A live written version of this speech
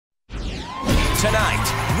Tonight,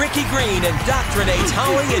 Ricky Green indoctrinates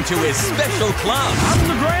Howie into his special club. I'm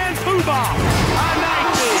the Grand Poobah. I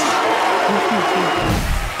like this.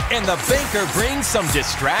 And the banker brings some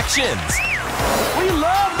distractions. We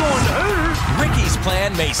love going to Hooters. Ricky's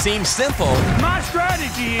plan may seem simple. My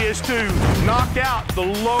strategy is to knock out the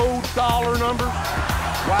low dollar numbers.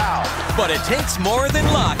 Wow. But it takes more than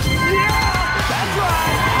luck. Yeah, that's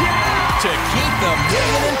right. Yeah. To keep the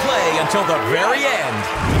million in play until the very end.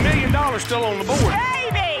 $1 million still on the board.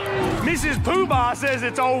 Baby! Mrs. Poobah says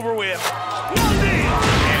it's over with. No deal.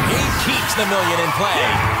 And he keeps the million in play.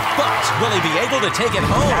 But will he be able to take it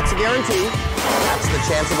home? That's a guarantee. That's the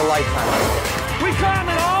chance of a lifetime. We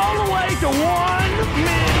climbing all the way to $1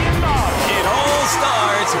 million. It all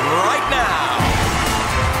starts right now.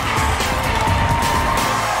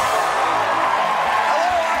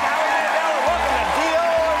 Hello, I'm Howie Mandel, and welcome to Deal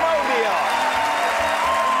or No Deal.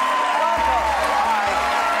 Welcome.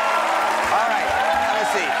 Hi. All right, have a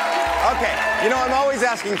seat. Okay, you know, I'm always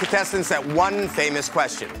asking contestants that one famous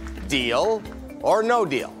question. Deal or no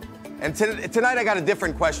deal? And tonight I got a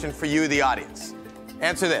different question for you, the audience.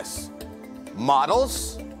 Answer this.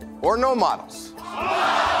 Models or no models?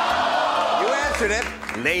 You answered it.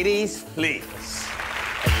 Ladies, please.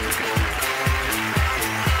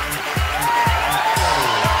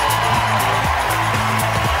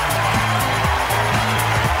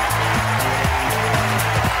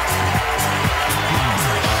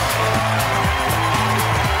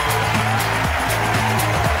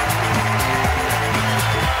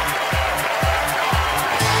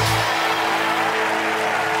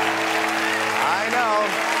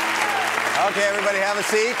 Okay, everybody have a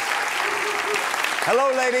seat.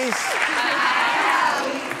 Hello, ladies.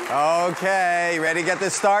 Okay, ready to get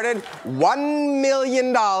this started? $1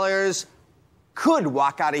 million could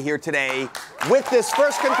walk out of here today with this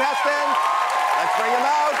first contestant. Let's bring him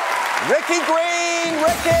out. Ricky Green.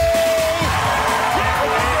 Ricky!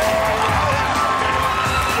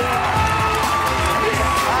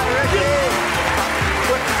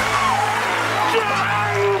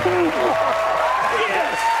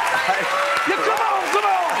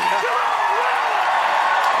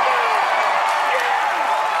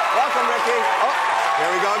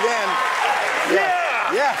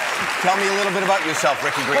 Yeah. Tell me a little bit about yourself,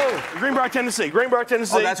 Ricky Green. Oh, Greenbrier, Tennessee. Greenbrier,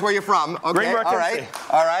 Tennessee. Oh, that's where you're from. Okay. Greenbrier, Tennessee.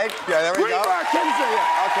 All right. Yeah, there we go. Greenbrier, Tennessee.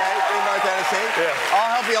 Okay, Greenbrier, Tennessee. Yeah.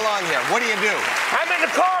 I'll help you along here. What do you do? I'm in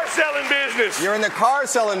the car selling business. You're in the car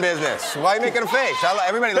selling business. Why are you making a face?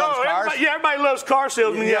 Everybody loves cars. Everybody loves car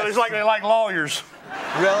salesmen. Yeah, it's like they like lawyers.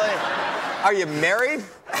 Really? Are you married?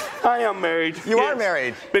 I am married. You are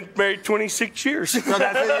married? Been married 26 years. So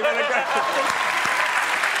that's what you've been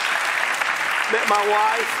Met my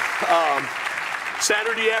wife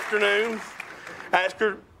Saturday afternoon. Asked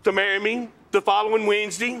her to marry me the following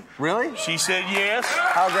Wednesday. Really? She said yes.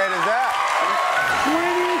 How great is that?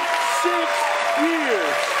 26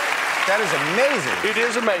 years. That is amazing. It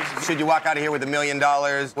is amazing. Should you walk out of here with $1 million?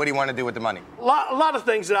 What do you want to do with the money? A lot of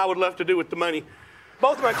things that I would love to do with the money.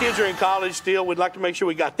 Both of my kids are in college still. We'd like to make sure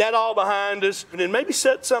we got that all behind us. And then maybe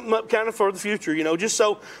set something up kind of for the future, you know, just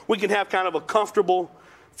so we can have kind of a comfortable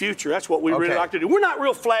future. That's what we really like to do. We're not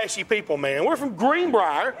real flashy people, man. We're from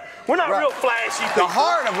Greenbrier. We're not real flashy people. The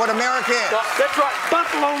heart of what America is. That's right.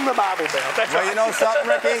 Buckle on the Bible belt. That's right. You know something,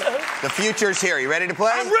 Ricky? The future's here. You ready to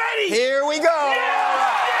play? I'm ready. Here we go.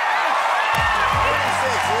 Yeah.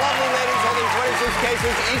 26 lovely ladies holding 26 cases.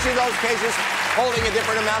 Each of those cases holding a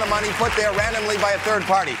different amount of money put there randomly by a third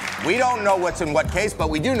party. We don't know what's in what case, but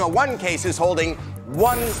we do know one case is holding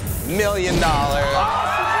 $1 million.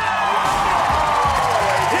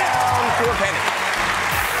 To a penny.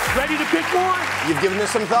 Ready to pick one? You've given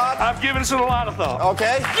this some thought? I've given this a lot of thought.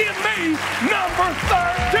 Okay. Give me number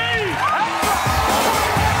 13!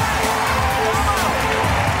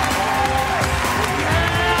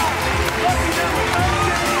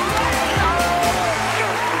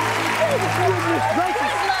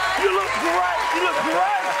 You look great. You look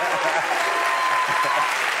great.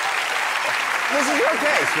 This is your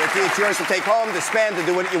case, Ricky. It's yours to take home, to spend, to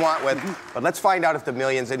do what you want with. But let's find out if the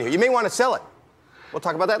million's in here. You may want to sell it. We'll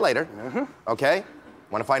talk about that later. Okay?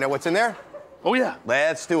 Want to find out what's in there? Oh, yeah.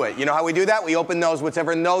 Let's do it. You know how we do that? We open those.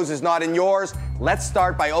 Whatever in those is not in yours. Let's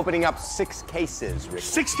start by opening up 6 cases, Ricky.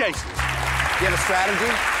 6 cases. Do you have a strategy?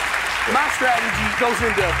 My strategy goes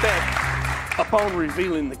into effect upon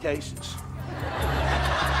revealing the cases.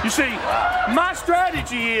 You see, my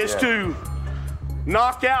strategy is to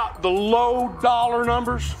knock out the low dollar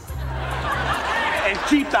numbers and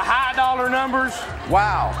keep the high dollar numbers.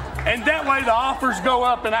 Wow. And that way the offers go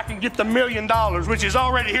up and I can get the $1 million, which is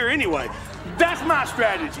already here anyway. That's my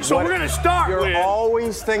strategy. So we're going to start with... You're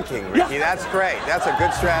always thinking, Ricky. That's great. That's a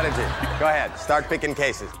good strategy. Go ahead. Start picking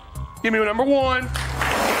cases. Give me number one.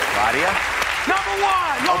 Claudia? Number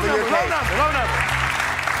one. Low number.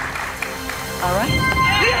 All right.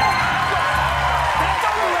 Yeah! That's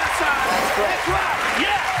on the left side. That's great. That's right.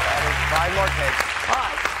 Yeah! That is 5 more cases. All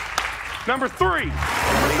right. Number three.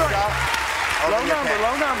 Lisa, Low number.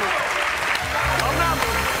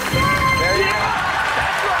 There you go.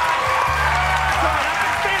 That's right. I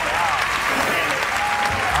can feel it.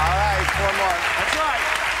 All right, 4 more. That's right.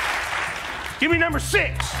 Give me number 6. All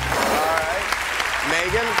right.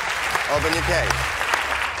 Megan, open your case.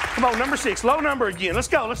 Come on, number 6. Low number again. Let's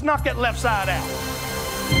go. Let's knock that left side out.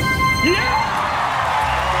 Yeah!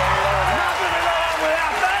 Nothing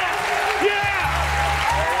without that.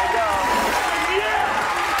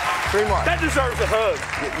 Yeah! 3 more. That deserves a hug.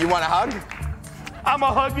 You want a hug? I'm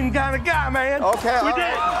a hugging kind of guy, man. Okay, we all did.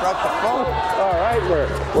 right. Drop the phone. All right,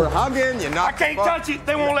 we're hugging. You I knocked can't the phone. touch it.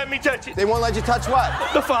 They won't let me touch it. They won't let you touch what?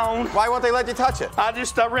 The phone. Why won't they let you touch it? I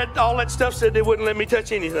read all that stuff said they wouldn't let me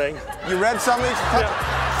touch anything. You read something? Touch it.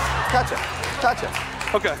 Touch it. Touch it.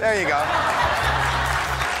 Okay. There you go.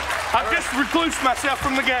 I just reclused myself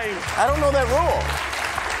from the game. I don't know that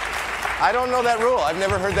rule. I've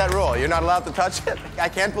never heard that rule. You're not allowed to touch it? I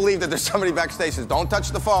can't believe that there's somebody backstage that says, don't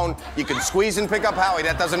touch the phone. You can squeeze and pick up Howie.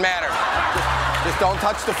 That doesn't matter. Just don't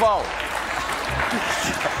touch the phone.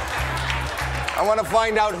 I want to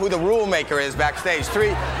find out who the rule maker is backstage.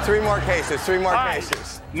 Three more cases. 3 more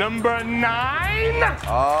cases. Number 9.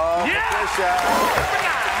 Oh, yeah. Patricia.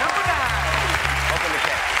 Number 9. Open the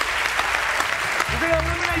case. We're going to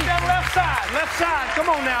eliminate that left side. Left side. Come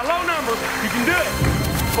on now. Low number. You can do it.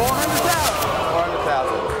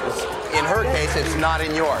 400,000. In her case, it's not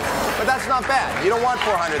in yours. But that's not bad. You don't want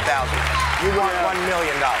 400,000. You want $1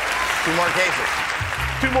 million. 2 more cases.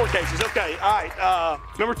 2 more cases. Okay. All right.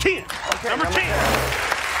 Number 10. Okay, number 10.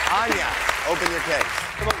 Anya, open your case.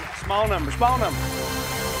 Come on. Small number.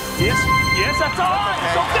 Yes. Yes, that's all right.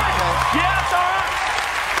 It's okay. Yeah, that's all right.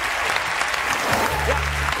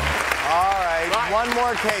 All right. 1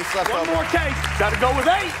 more case left One open. more case. Got to go with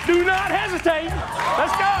 8. Do not hesitate.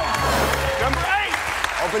 Let's go. Number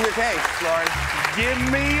 8. Open your case, Lauren. Give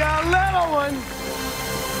me a little one.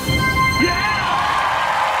 Yeah.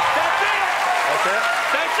 That's it. That's it?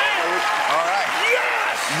 That's it. All right.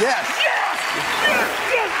 Yes. Yes. Yes. Yes.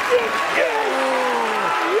 Yes. Yes.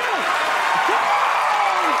 Yes.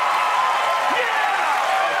 Yes.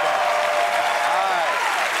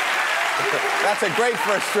 That's a great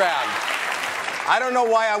first round. I don't know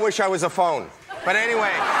why I wish I was a phone. But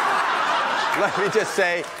anyway, let me just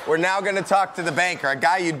say, we're now going to talk to the banker, a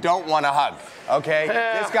guy you don't want to hug, okay?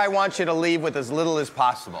 Yeah. This guy wants you to leave with as little as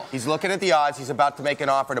possible. He's looking at the odds. He's about to make an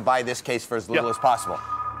offer to buy this case for as little as possible.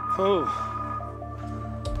 Oh.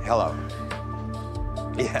 Hello.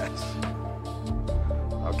 Yes.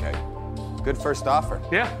 Okay. Good first offer.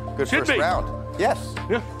 Yeah. Good Should first be. round. Yes.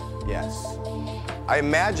 Yeah. Yes. I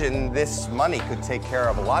imagine this money could take care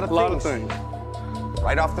of a lot of A lot of things.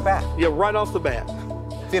 Right off the bat. Yeah, right off the bat.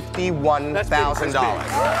 $51,000. That's big.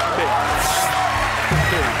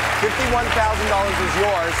 $51,000 is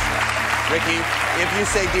yours, Ricky, if you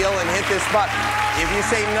say deal and hit this button. If you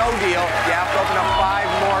say no deal, you have to open up 5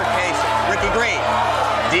 more cases. Ricky Green,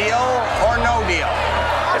 deal or no deal?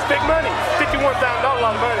 That's big money. $51,000, a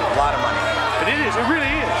lot of money. A lot of money. It is. It really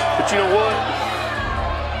is. But you know what?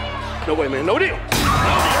 No way, man. No deal. $1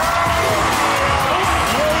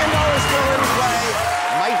 million still in play.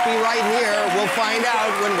 Might be right here. We'll find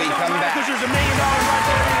out when we come back. Because there's $1 million right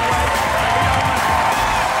there anyway.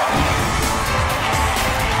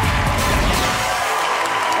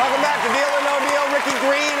 Welcome back to Deal or No Deal. Ricky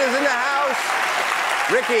Green is in the house.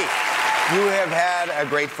 Ricky, you have had a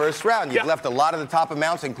great first round. You've left a lot of the top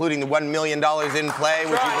amounts, including the $1 million in play,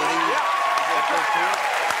 which you believe is 13.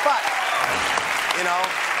 But, you know,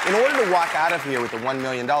 in order to walk out of here with the $1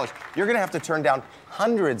 million, you're going to have to turn down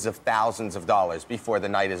hundreds of thousands of dollars before the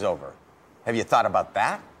night is over. Have you thought about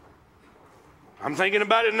that? I'm thinking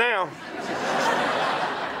about it now.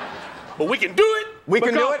 But we can do it. We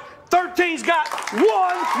can do it? 13's got $1 million.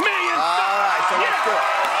 All right, so let's do it.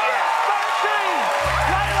 13.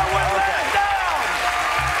 Layla wouldn't let it down.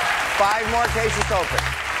 5 more cases open.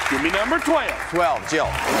 Give me number 12. 12, Jill.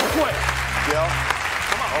 12. Jill,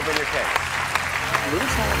 come on. Open your case.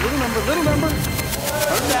 Little number.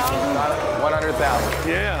 100,000. 100,000.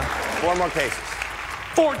 Yeah. 4 more cases.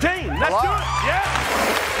 14. Let's do it. Yeah.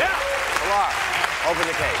 Yeah. Pilar, open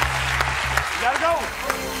the case. You gotta go.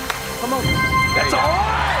 Come on. There That's you go. all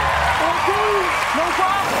right. No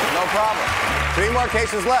problem. No problem. 3 more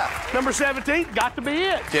cases left. Number 17, got to be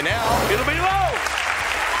it. Janelle. It'll be low.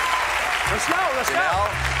 Let's go, let's Janelle,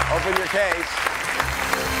 open your case.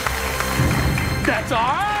 That's all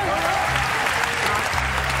right.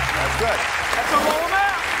 That's good. That's a low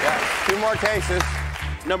amount. Yeah, 2 more cases.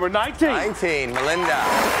 Number 19. 19, Melinda.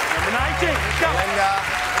 Number 19, let's go. Melinda,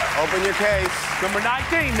 open your case. Number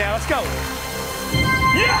 19 now, let's go.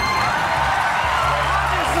 Yeah!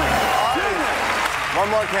 One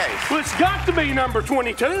more case. Well, it's got to be number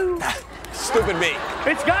 22. Stupid me.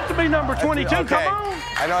 It's got to be number 22. Okay. Come on.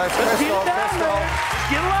 I know it's Let's Crystal. get it down Crystal. there.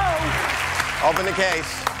 Get low. Open the case.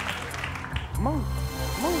 Come on.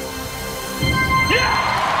 Come on. Yeah!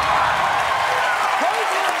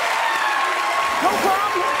 No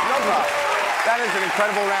problem. No problem. That is an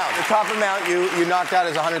incredible round. The top amount you knocked out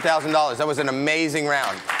is $100,000. That was an amazing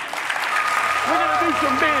round. We're going to do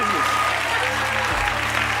some business.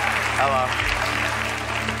 Hello.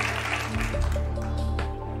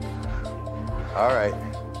 All right.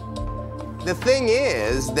 The thing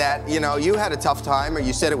is that, you know, you had a tough time, or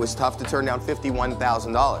you said it was tough to turn down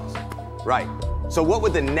 $51,000. Right. So what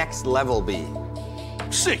would the next level be?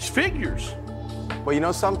 6 figures. Well, you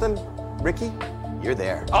know something, Ricky? You're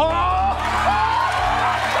there. Oh!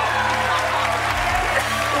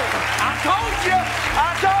 I told you.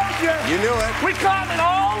 I told you. You knew it. We climbed it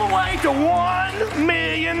all the way to $1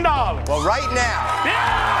 million. Well, right now.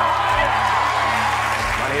 Yeah!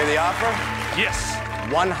 Want to hear the offer? Yes.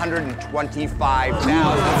 $125,000. You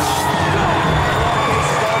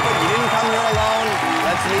didn't come here alone.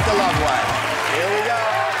 Let's meet the loved one. Here we go.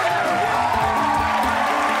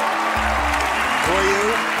 Who are you?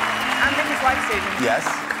 I'm Vicky's wife, Susan. Yes.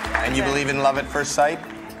 And you believe in love at first sight?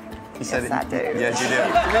 He said Yes, I do. Yes, you do. 3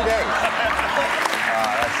 days.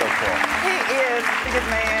 That's so cool. He is a good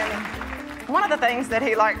man. One of the things that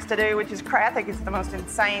he likes to do, which is, I think it's the most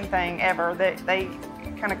insane thing ever, that they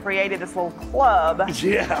kind of created this little club.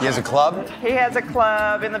 Yeah. He has a club? He has a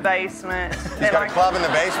club in the basement. He's got a club in the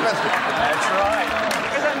basement? That's right.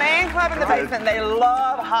 There's a man club in the basement. They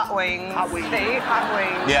love hot wings. Hot wings. They eat hot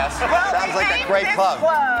wings. Yes. Well, Sounds we like a named great this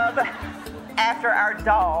club. after our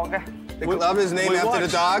dog. The club is named after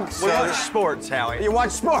the dog? We watch sports, Howie. You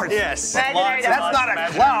watch sports? Yes. Imaginary That's dog. not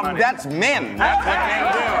a club, that's men. That's what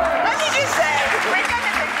men do. Let me just say, we got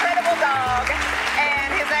this incredible dog,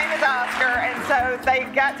 and his name is Oscar, and so they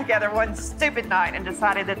got together one stupid night and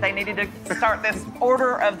decided that they needed to start this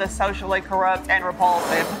order of the socially corrupt and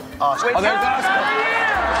repulsive. Oscar. Oh, there's Oscar.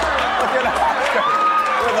 Look at Oscar.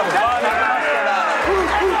 With a bun and Oscar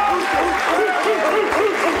on it.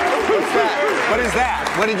 What's that? What is that?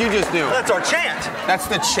 What did you just do? That's our chant. That's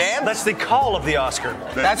the chant? That's the call of the Oscar.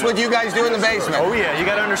 That's what you guys do in the basement. Oh yeah, you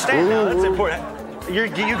got to understand now. That's important. You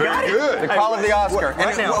got it. The call of the Oscar. Right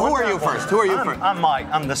And now, who what's are you that one? first? Who are you first? I'm Mike.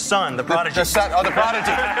 I'm the son, the prodigy. The son, oh, the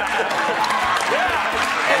prodigy.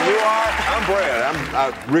 And you are? I'm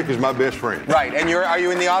Brad. Rick is my best friend. Right. And are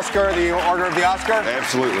you in the Oscar, the order of the Oscar?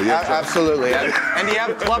 Absolutely, yes, sir. Absolutely. And do you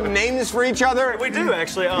have club names for each other? We do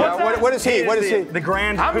actually. What is he? What is he? The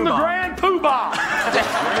Grand I'm Poobah. the Grand Poobah.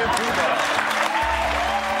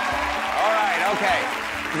 All right, okay.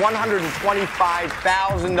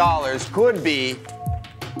 $125,000 could be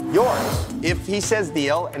yours if he says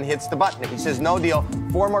deal and hits the button. If he says no deal,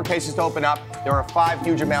 4 more cases to open up. There are 5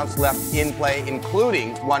 huge amounts left in play,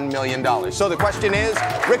 including $1 million. So the question is,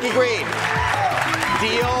 Ricky Green,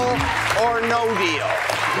 deal or no deal?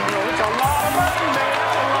 It's a lot of money, man.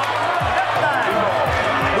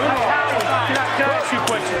 Can I ask you a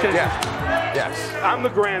question? Yeah. Yes. I'm the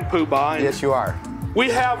Grand Poobah. And Yes, you are. we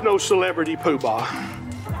have no celebrity Poobah.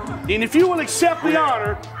 And if you will accept the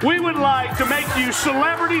honor, we would like to make you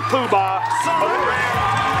celebrity Poobah of the Grand.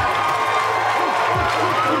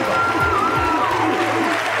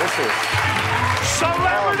 This is.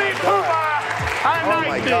 Celebrity Poobah. Oh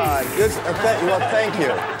my God. Well, thank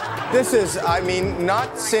you. This is, I mean,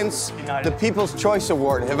 not since the People's Choice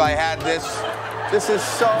Award have I had this. This is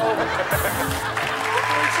so.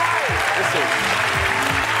 This is.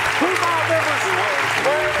 Poobah members,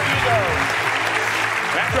 wherever you go.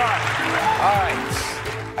 That's right. All right.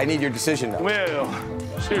 I need your decision now. Well,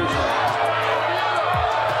 seriously.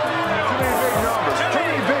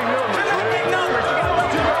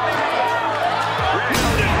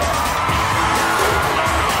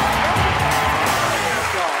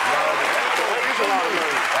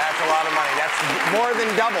 That's a lot of money. That's more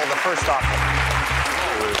than double the first offer.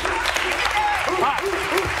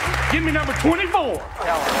 Give me number 24.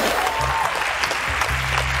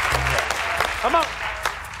 How about?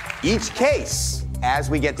 Each case, as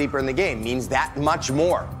we get deeper in the game, means that much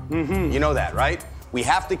more. You know that, right? We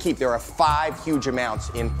have to keep, there are 5 huge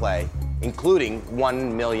amounts in play, including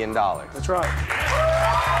 $1 million. That's right. That's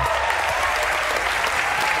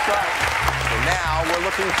right. So now we're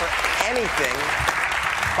looking for anything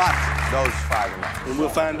but those 5 amounts. And we'll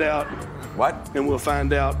find out. What? And we'll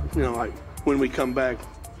find out, you know, like when we come back.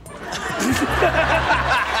 You're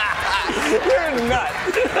a nut.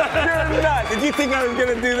 You're a nut. Did you think I was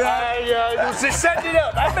going to do that? I was just setting it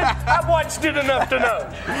up. I've watched it enough to know.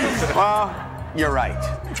 Well, you're right.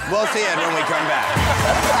 We'll see it when we come back.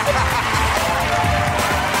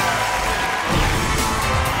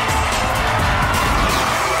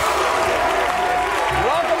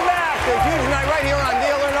 Welcome back to Tuesday night right here on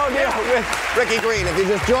Deal or No Deal with Ricky Green. If you're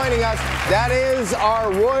just joining us, that is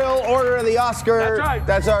our Royal Order of the Oscar. That's right.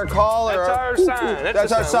 That's our call. That's our sign.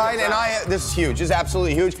 That's our sign. And this is huge. This is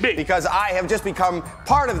absolutely huge. Big. Because I have just become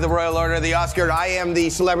part of the Royal Order of the Oscar. I am the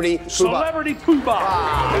celebrity poobah. Celebrity poobah.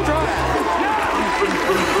 That's right.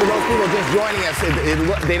 For those people just joining us,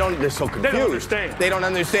 they're so confused. They don't understand. They don't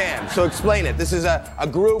understand. So explain it. This is a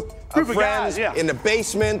group of friends guys, yeah. in the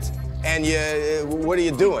basement, and what are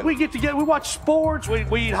you doing? We get together, we watch sports, we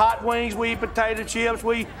eat hot wings, we eat potato chips,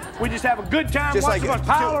 we just have a good time, Just watching like us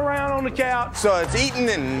pile around on the couch. So it's eating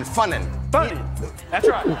and funning. Funny. That's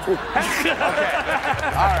right. Okay.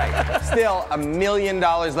 All right. Still $1 million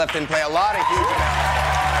left in play. A lot of huge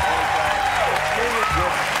amounts.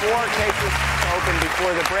 4 cases open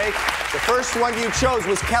before the break. The first one you chose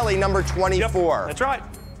was Kelly, number 24. Yep, that's right.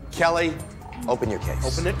 Kelly, open your case.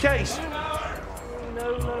 Open that case.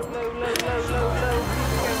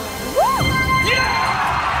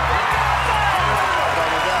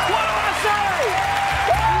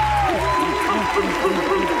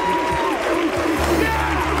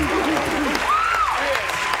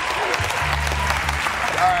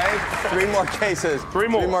 All right, 3 more cases. 3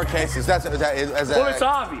 more. 3 more cases. Well, It's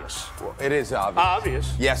obvious. It is obvious.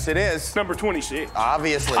 Obvious. Yes, it is. Number 26.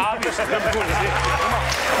 Obviously. Obviously, number 26. Come on.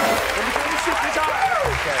 Number 26, it's all right.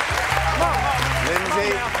 Okay. Come on.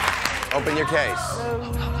 Lindsay, open your case.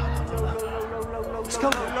 Let's go.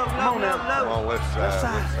 Come on now. Come on, left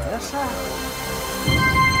side. Left side.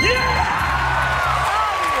 Yeah!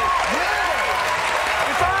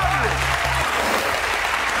 It's obvious.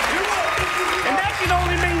 And that can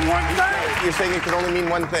only mean one thing. You're saying it can only mean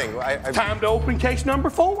one thing. Time to open case number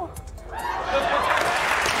 4.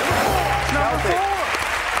 Number 4.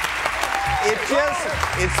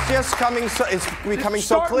 It's just coming so, it's becoming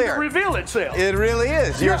so Starting clear. to reveal itself. It really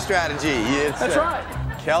is your strategy. That's right.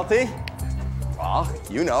 Kelty, well,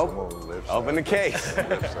 you know, open the case.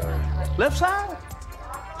 Left side.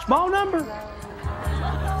 Small number.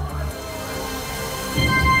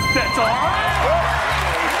 That's all right.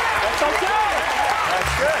 That's okay.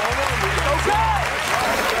 That's good. It's okay.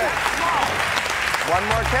 One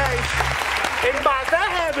more case. And by that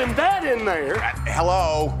having that in there,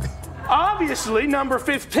 Hello. obviously number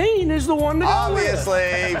 15 is the one to go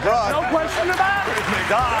Obviously, with. Brooke. No question about it.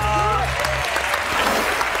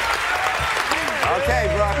 Okay,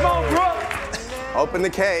 Brooke. Come on, Brooke. Open the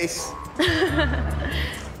case.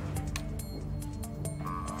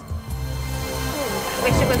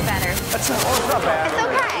 Wish it was better. It's not bad. It's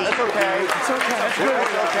okay. That's okay. It's okay. That's That's good.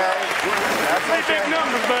 okay. That's Play okay. big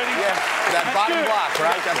numbers, buddy. Yeah, that That's bottom good. block,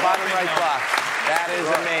 right? That bottom right block. That is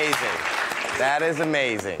amazing. That is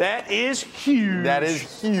amazing. That is huge. That is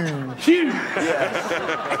huge. huge.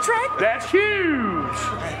 That's right. That's huge.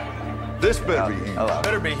 This better be huge. Hello.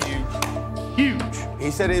 Better be huge. Huge.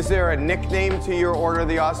 He said, is there a nickname to your Order of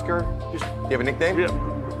the Oscar? Just, Do you have a nickname? yeah,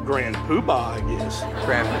 Grand Poobah, I guess.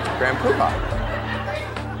 Grand Poobah.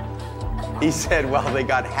 He said, well, they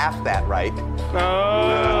got half that right. Oh,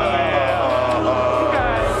 yeah.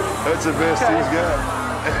 That's the best he's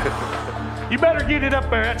got. You better get it up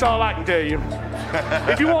there. That's all I can tell you.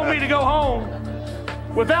 If you want me to go home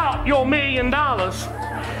without your $1 million,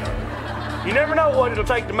 you never know what it'll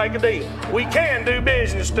take to make a deal. We can do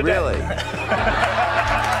business today. Really?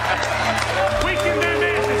 We can do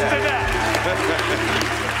business today.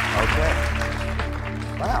 Okay.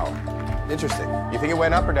 Wow. Interesting. You think it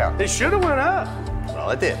went up or down? It should have went up. Well,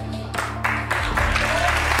 it did.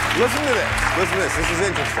 Listen to this. Listen to this. This is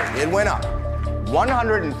interesting. It went up.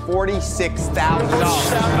 $146,000.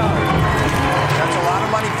 That's a lot of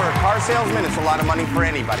money for a car salesman. It's a lot of money for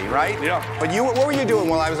anybody, right? Yeah. But what were you doing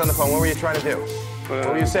while I was on the phone? What were you trying to do? What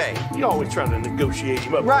were you saying? You always try to negotiate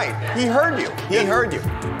him up. Right. He heard you. He heard you.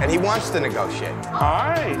 And he wants to negotiate. All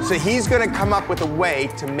right. So he's going to come up with a way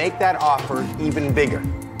to make that offer even bigger.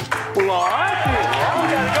 Well, all right. Well, we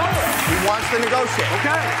gotta go. He wants to negotiate.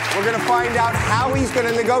 Okay. We're going to find out how he's going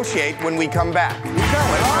to negotiate when we come back. Okay.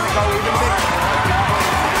 But it's going to go even bigger.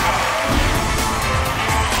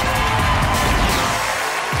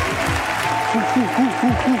 Okay,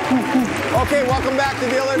 welcome back to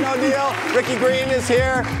Deal or No Deal. Ricky Green is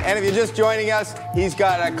here, and if you're just joining us, he's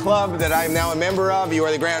got a club that I'm now a member of. You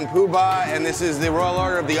are the Grand Poobah, and this is the Royal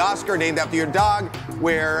Order of the Oscar, named after your dog,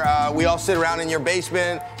 where we all sit around in your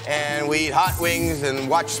basement and we eat hot wings and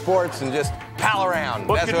watch sports and just pal around.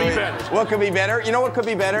 What could be better? What could be better? You know what could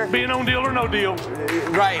be better? Being on Deal or No Deal.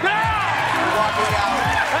 Right. Walking out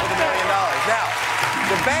with $1 million. Now,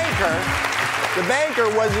 the banker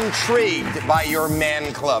was intrigued by your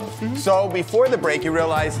man club. So before the break, you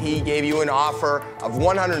realized he gave you an offer of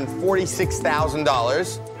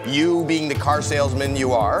 $146,000. You, being the car salesman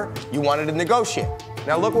you are, you wanted to negotiate.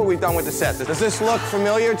 Now look what we've done with the set. Does this look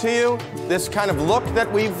familiar to you? This kind of look that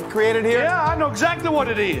we've created here? Yeah, I know exactly what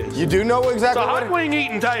it is. You do know exactly It's a what hot wing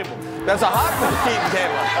eating table. That's a hot wing eating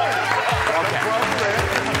table. Okay.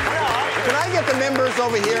 Can I get the members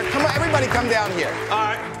over here? Come on, everybody come down here. All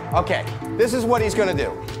right. Okay, this is what he's gonna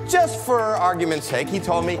do. Just for argument's sake, he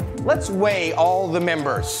told me, let's weigh all the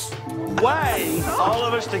members. Weigh all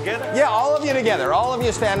of us together? Yeah, all of you together. All of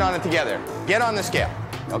you stand on it together. Get on the scale,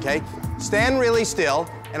 okay? Stand really still,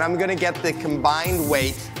 and I'm gonna get the combined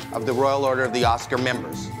weight of the Royal Order of the Oscar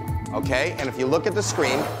members, okay? And if you look at the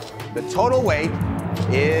screen, the total weight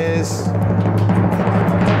is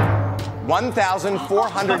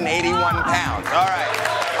 1,481 pounds. All right.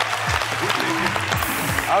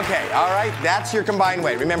 Okay, all right, that's your combined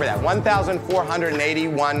weight. Remember that,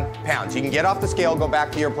 1,481 pounds. You can get off the scale, go back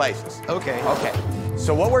to your places. Okay. Okay,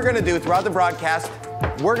 so what we're gonna do throughout the broadcast,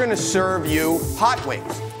 we're gonna serve you hot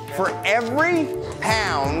wings. For every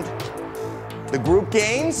pound the group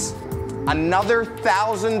gains, another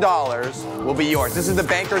 $1,000 will be yours. This is the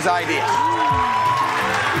banker's idea.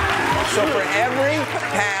 So for every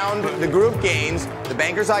pound the group gains, the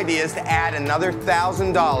banker's idea is to add another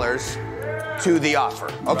 $1,000 to the offer.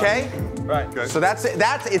 Okay? Right. Okay. So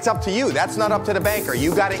it's up to you. That's not up to the banker.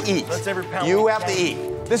 You got to eat. That's every pound. You have to eat.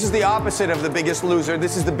 This is the opposite of the Biggest Loser.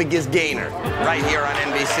 This is the Biggest Gainer right here on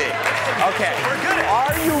NBC. Okay. We're good.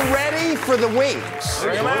 Are you ready for the wings?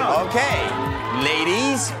 Bring 'em out. Okay.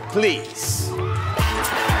 Ladies, please.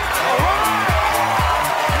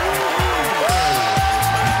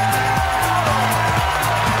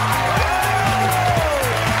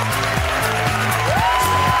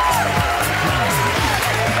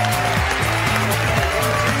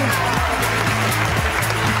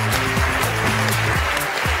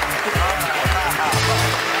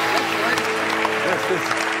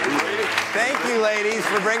 Thank you, ladies,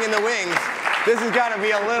 for bringing the wings. This has got to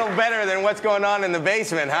be a little better than what's going on in the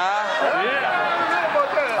basement, huh? Yeah.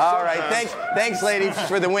 All right, thanks, ladies,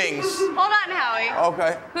 for the wings. Hold on, Howie.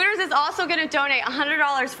 Okay. Hooters is also going to donate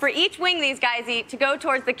 $100 for each wing these guys eat to go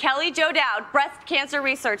towards the Kelly Jo Dowd Breast Cancer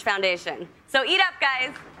Research Foundation. So eat up, guys.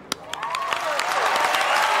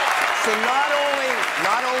 So not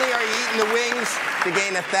only are you eating the wings to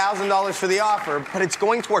gain $1,000 for the offer, but it's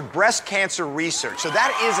going toward breast cancer research. So that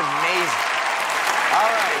is amazing. All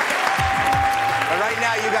right. But right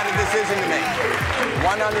now you got a decision to make.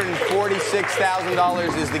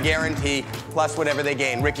 $146,000 is the guarantee, plus whatever they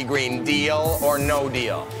gain. Ricky Green, deal or no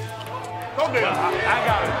deal? No deal. I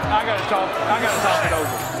gotta talk it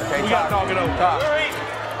over. Okay, we gotta talk it over. Talk.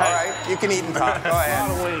 All right, you can eat and talk. Go A lot ahead.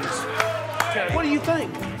 of wings. What do you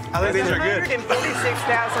think? I think these are good.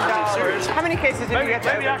 $146,000. How many cases did you get?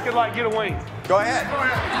 Maybe I could get a wing. Oh, Go ahead. you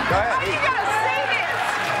gotta see this.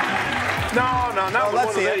 No, not Oh, with let's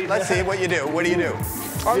one see of it. these. Let's see. What you do? What do you do?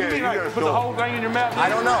 Oh, Yeah, you mean you like gotta put show the 'em. whole thing in your mouth? I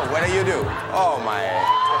don't know. What do you do? Oh my.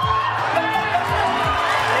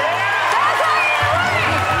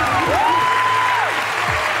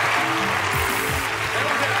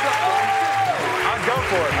 I'd go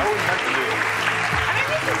for it. I wouldn't have to do it. I mean,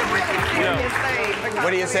 this is a really serious thing. because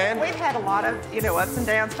What are you saying? We've had a lot of, ups and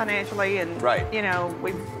downs financially, and Right.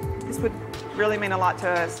 this would really mean a lot to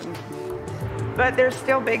us. But there's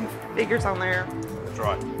still big figures on there, That's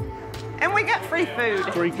right. and we got free food.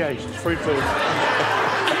 3 cases, free food.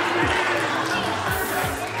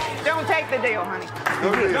 Don't take the deal, honey.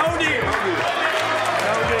 No deal. No deal.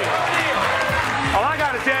 All I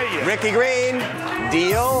gotta tell you, Ricky Green,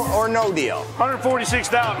 deal or no deal?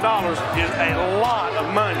 $146,000 is a lot of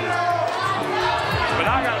money. But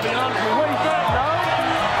I gotta be honest with you. What do you think, no?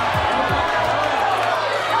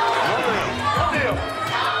 No deal.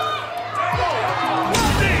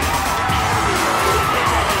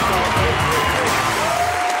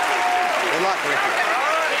 Good luck, Ricky.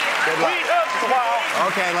 Good luck. Wait up a while.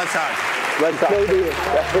 Okay, let's talk. Let's talk. There we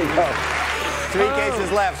go. 3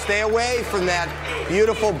 cases left. Stay away from that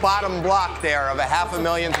beautiful bottom block there of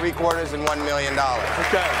 $500,000, 3/4, and $1 million.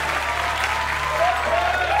 Okay.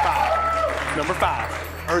 5. Number 5.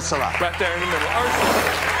 Ursula. Right there in the middle. Ursula.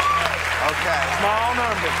 Okay. Small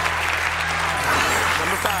number.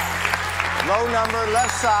 Number 5. Low number,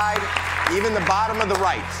 left side, even the bottom of the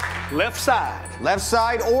right. Left side. Left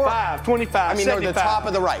side or 5, 25, I mean, no, the 75. top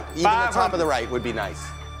of the right. Even the top of the right would be nice.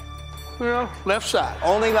 Well, left side.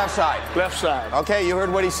 Only left side. Left side. Okay, you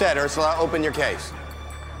heard what he said, Ursula. Open your case.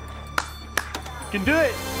 Can do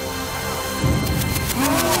it.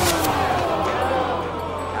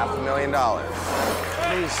 $500,000.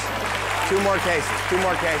 Please. 2 more cases. 2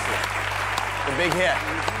 more cases. The big hit.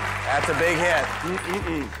 That's a big hit.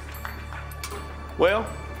 Well,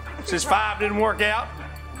 since 5 didn't work out,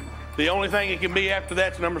 the only thing it can be after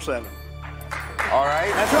that's number 7. All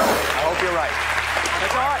right. That's right. I hope you're right.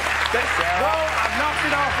 That's all right. No, I've knocked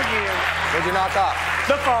it off again. What'd you knock off?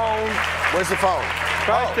 The phone. Where's the phone?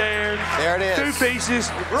 Right there. There it is. 2 pieces.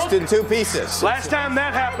 It's in 2 pieces. Last time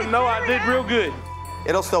that happened, though, I did real good.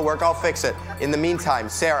 It'll still work. I'll fix it. In the meantime,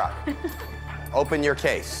 Sarah, open your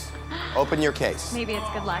case. Open your case. Maybe it's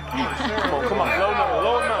good luck. Come on, come on. Low number,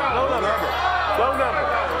 low number, low number. Low number.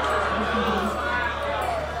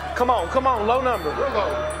 Come on, low number.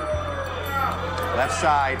 Left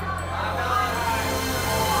side.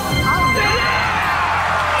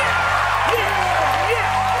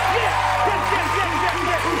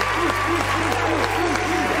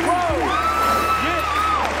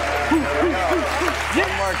 One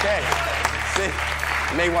more case. See,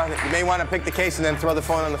 you may want to pick the case and then throw the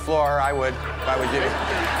phone on the floor. I would, if I would you.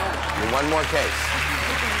 One more case.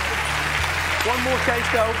 One more case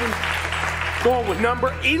to open. Going with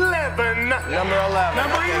number 11. Number 11. Number 11.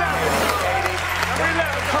 Number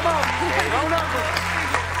 11. Come on. Low number.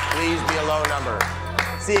 Please be a low number.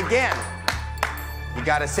 See, again, you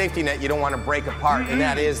got a safety net you don't want to break apart, and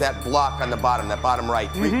that is that block on the bottom, that bottom right.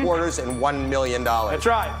 3/4 and $1 million. That's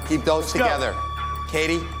right. Keep those Let's together. go.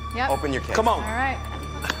 Katie, Yep. open your case. Come on. All right.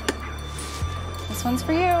 This one's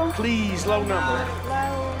for you. Please, low number.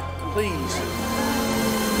 Please.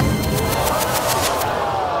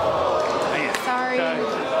 Man. Sorry.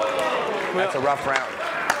 Okay. That's a rough round.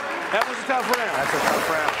 That was a tough round. That's a tough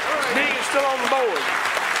round. Million's still on the board.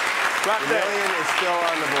 Right The there. million is still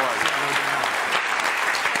on the board.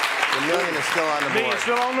 The million is still on the board. Million's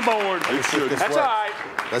still on the board. Let me see if this That's works. all right.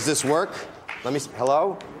 Does this work? Let me see.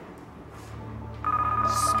 Hello?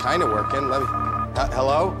 It's kind of working. Let me.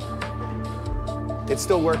 Hello? It's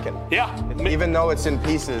still working. Yeah. Even though it's in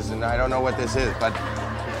pieces, and I don't know what this is, but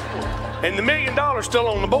And the $1 million still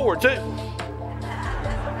on the board, too.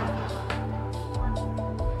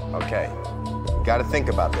 okay. You got to think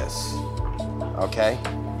about this. Okay?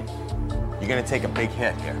 You're going to take a big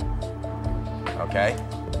hit here. Okay?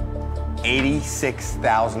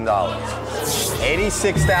 $86,000.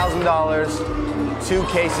 $86,000. 2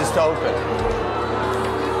 cases to open.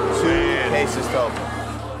 2 cases to open.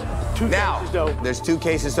 Now, there's 2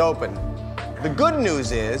 cases to open. The good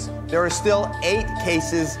news is there are still 8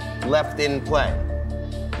 cases left in play.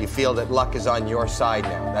 You feel that luck is on your side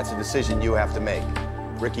now. That's a decision you have to make.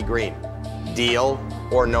 Ricky Green, deal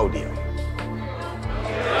or no deal?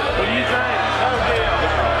 What do you think? No deal.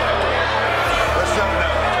 Let's not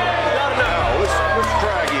know. No, let's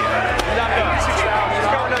try again.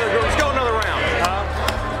 Let's go another round.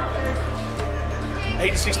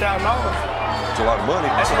 $86,000. It's a lot of money.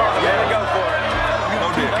 That's right. Yeah, go for it. No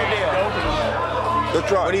deal. That's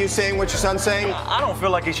right. What are you saying? What your son's saying? I don't feel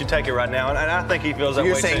like he should take it right now, and I think he feels that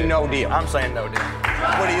You're way saying too. no deal. I'm saying no deal.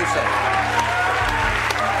 What do you say?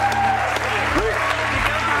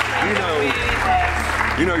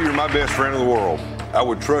 You know you're my best friend in the world. I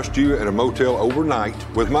would trust you at a motel overnight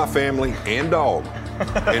with my family and dog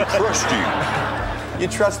and trust you. You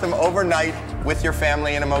trust them overnight with your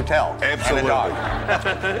family in a motel Absolutely. and a dog.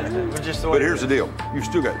 But here's the deal. You've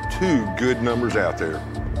still got 2 good numbers out there.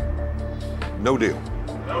 No deal.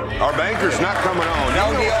 Our banker's not coming on.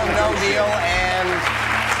 No deal, and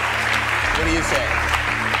what do you say?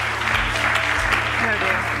 No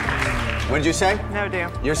deal. What did you say? No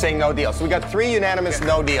deal. You're saying no deal. So we got 3 unanimous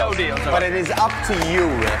no deals. No deals. But it is up to you,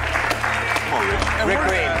 Rick. Come on, Rick. Rick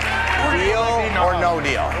Green, deal or no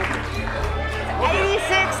deal?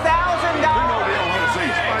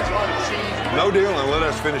 $86,000. No deal and let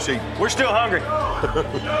us finish eating. We're still hungry.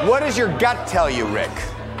 What does your gut tell you, Rick?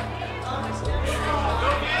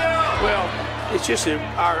 Well, it's just that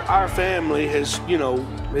our family has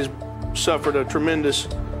suffered a tremendous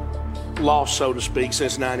loss, so to speak,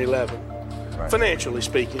 since 9/11, financially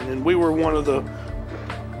speaking. And we were one of the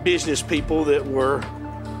business people that were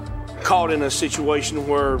caught in a situation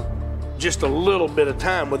where just a little bit of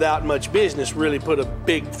time without much business really put a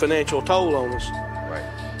big financial toll on us. Right.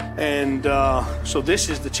 And so this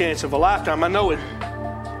is the chance of a lifetime. I know it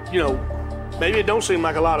you know, maybe it don't seem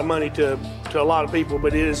like a lot of money to a lot of people,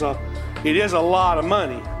 but it is a lot of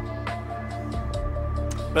money.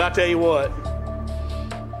 But I tell you what,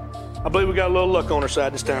 I believe we got a little luck on our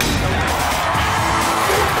side this time. All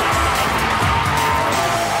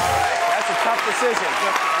right, that's a tough decision.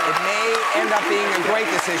 It may end up being a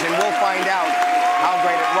great decision. We'll find out how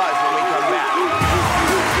great it was when we come back.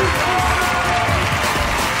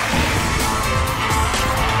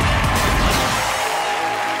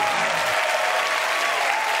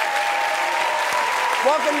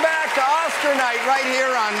 Welcome back to Oscar night right here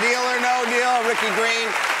on Deal or No Deal. Ricky Green.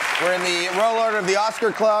 We're in the roll order of the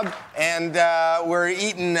Oscar Club, and we're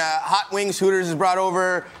eating hot wings. Hooters has brought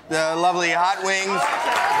over the lovely hot wings.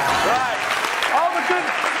 Right.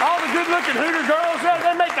 All the good-looking Hooter girls,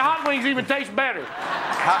 they make the hot wings even taste better.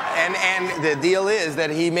 And the deal is that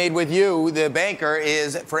he made with you, the banker,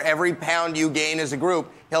 is for every pound you gain as a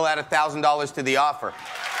group, he'll add $1,000 to the offer.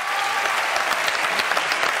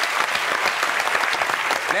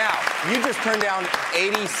 Now, you just turned down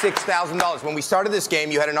 $86,000. When we started this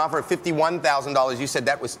game, you had an offer of $51,000. You said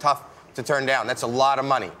that was tough to turn down. That's a lot of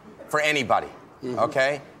money for anybody,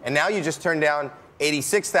 okay? And now you just turned down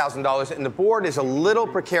 $86,000, and the board is a little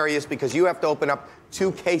precarious because you have to open up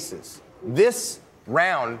 2 cases. This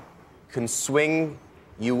round can swing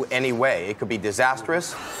you any way. It could be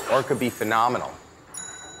disastrous, or it could be phenomenal.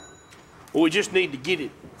 Well, we just need to get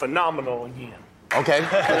it phenomenal again. Okay,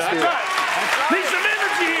 let's do it. Right. Need some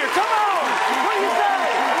energy here. Come on. What do you say?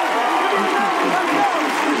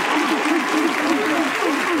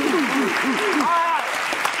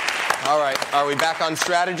 All right. Are we back on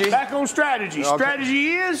strategy? Back on strategy. Okay.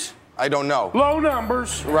 Strategy is? I don't know. Low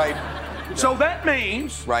numbers. Right. So that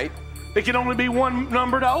means Right. there can only be one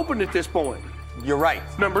number to open at this point. You're right.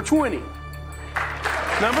 Number 20.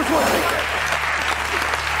 Number 20.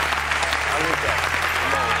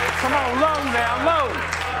 Come on, low now, low.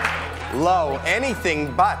 Low.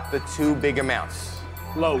 Anything but the 2 big amounts.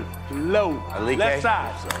 Low, low. Alike? Left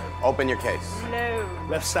side. Open your case. No.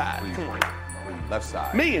 Left side. Come on. Left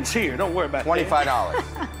side. Millions here. Don't worry about $25.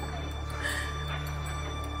 that.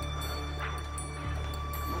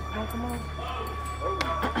 Come on.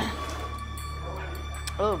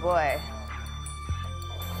 Oh boy.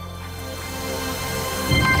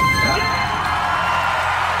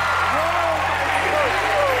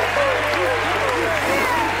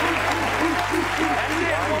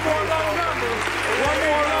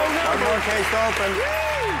 One more case to open.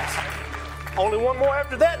 Only one more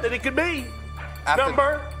after that it could be. After-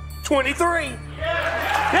 Number 23.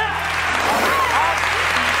 Yeah.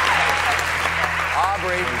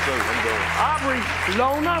 Aubrey,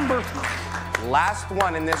 low number. Last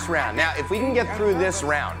one in this round. Now, if we can get through this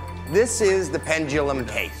round, this is the pendulum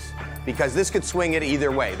case, because this could swing it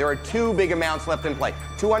either way. There are 2 big amounts left in play,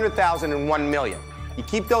 $200,000 and $1 million. You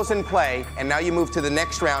keep those in play, and now you move to the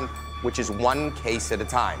next round, which is 1 case at a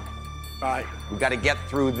time. Right. We've got to get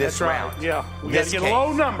through this That's right. round. Yeah. We got This to get case. a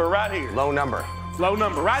low number right here. Low number. Low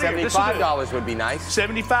number right here. This will do it. $75 would be nice.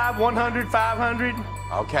 75, 100, 500.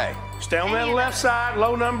 Okay. Stay on that left side.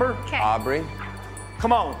 Low number. Okay. Aubrey,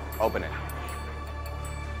 Come on. open it.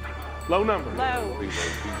 Low number. Low.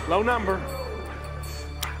 Low number.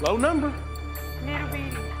 Low number. Little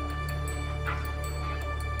bitty.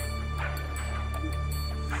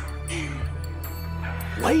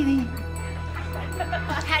 Lady.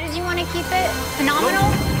 How did you want to keep it? Phenomenal?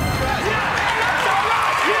 That's all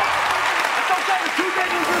right. Yeah. That's okay. The 2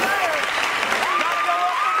 digits are there. Gotta go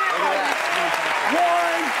up and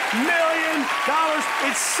in. $1 million.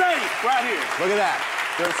 It's safe right here. Look at that.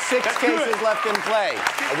 There are 6 That's cases good. left in play.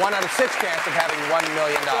 A 1 out of 6 chance of having $1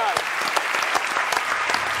 million.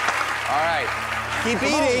 All right.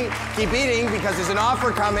 Keep eating because there's an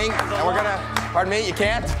offer coming, and we're gonna. Pardon me, you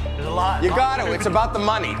can't. There's a lot. You got to. It's about the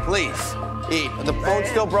money, please. Eat. The phone's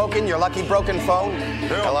still broken. Your lucky broken phone.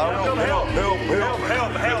 Hello.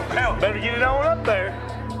 Help. Better get it on up there.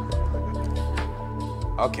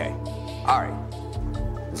 Okay. All right.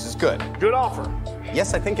 This is good. Good offer.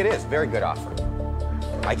 Yes, I think it is. Very good offer.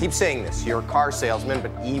 I keep saying this. You're a car salesman,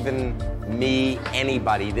 but even me,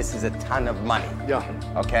 anybody, this is a ton of money. Yeah.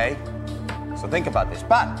 Okay? So think about this.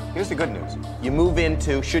 But here's the good news. You move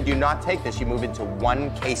into, should you not take this, you move into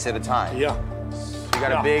 1 case at a time. Yeah. You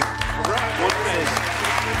got a big.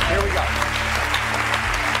 Here we go.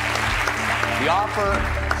 The offer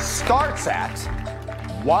starts at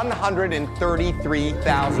 $133,000.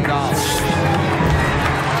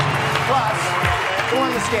 Plus, go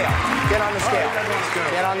on the scale. Get on the scale.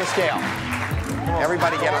 Get on the scale.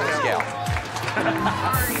 Everybody get on the scale.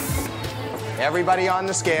 Everybody on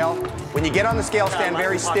the scale. When you get on the scale, stand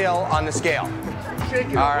very still on the scale.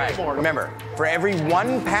 All right, remember, for every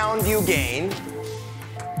 1 pound you gain,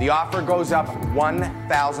 the offer goes up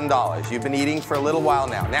 $1,000. You've been eating for a little while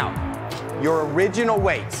now. Now, your original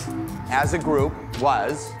weight as a group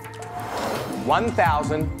was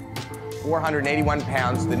 1,481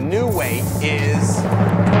 pounds. The new weight is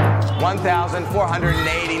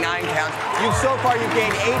 1,489 pounds. So far, you've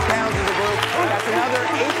gained 8 pounds as a group. That's another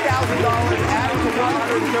 $8,000 added to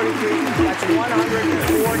 133. That's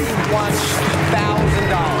 $141,000.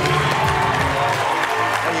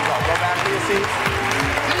 There you go. Go back to your seats.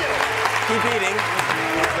 Keep eating.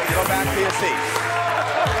 Go back to your seats.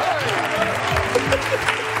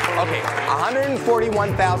 Okay,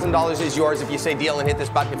 $141,000 is yours if you say deal and hit this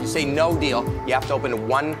button. If you say no deal, you have to open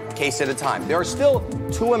one case at a time. There are still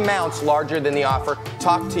 2 amounts larger than the offer.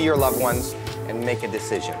 Talk to your loved ones and make a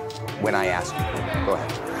decision when I ask you. Go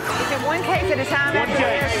ahead. Is it one case at a time? One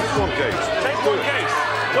case. One case. Take one case.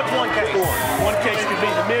 What's one case? One case could be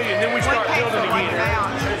the million, then we start building again.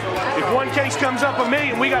 If one case comes up $1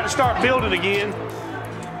 million, we got to start building again.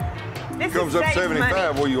 This Comes up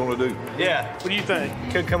 75, what do you want to do? Yeah. What do you think?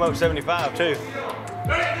 Could come up 75, too.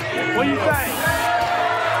 What do you think?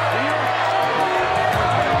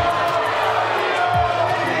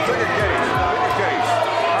 Take a case.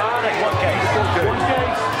 Take one case.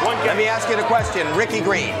 One case. Let me ask you the question, Ricky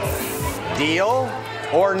Green. Deal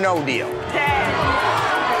or no deal?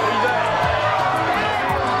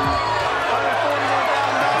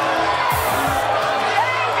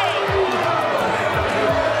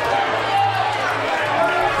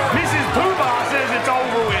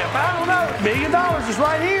 $1 million is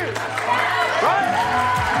right here. Right?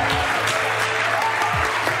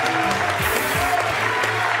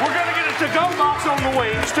 We're going to get a to-go box on the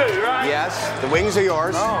wings, too, right? Yes, the wings are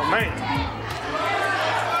yours. Oh, man.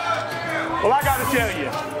 Well, I got to tell you,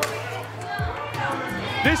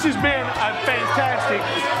 this has been a fantastic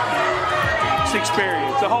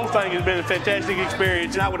experience. The whole thing has been a fantastic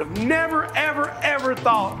experience, and I would have never, ever, ever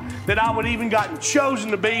thought that I would even gotten chosen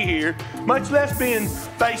to be here, much less being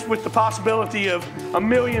faced with the possibility of $1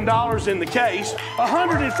 million in the case,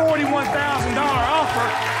 $141,000 offer,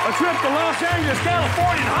 a trip to Los Angeles,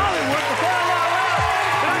 California, and Hollywood for crying out loud.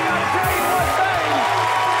 And I gotta tell you one thing.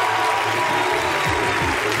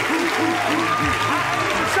 I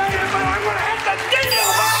hate to say it, but I'm gonna have to deal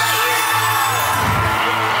about it.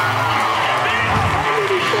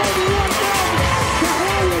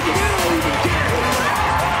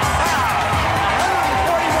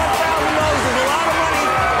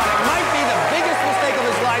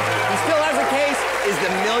 The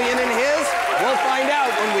million in his? We'll find out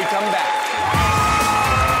when we come back.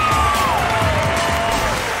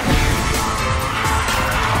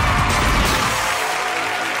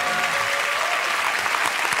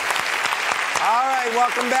 All right,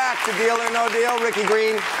 welcome back to Deal or No Deal. Ricky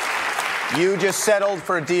Green, you just settled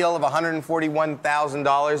for a deal of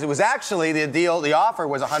 $141,000. It was actually the offer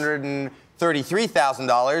was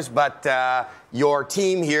 $133,000, but your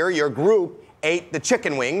team here, your group, ate the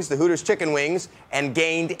chicken wings, the Hooters chicken wings, and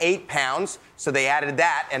gained 8 pounds. So they added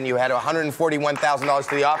that, and you had $141,000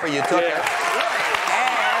 to the offer. You took it. And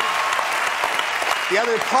the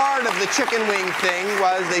other part of the chicken wing thing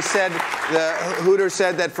was they said, the Hooters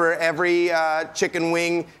said that for every chicken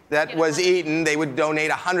wing that was eaten, they would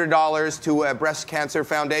donate $100 to a breast cancer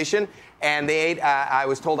foundation. And they ate, I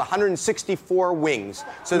was told, 164 wings.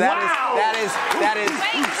 So that is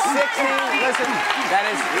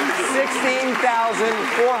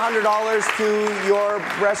 $16,400 to your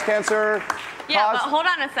breast cancer Yeah, cause. but hold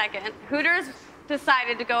on a second. Hooters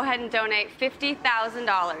decided to go ahead and donate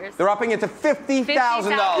 $50,000. They're upping it to $50,000. $50,000. Good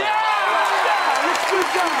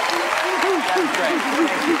job. That's great.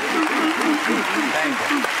 Thank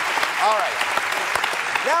you. All right.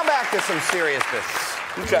 Now back to some serious business.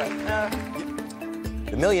 Okay.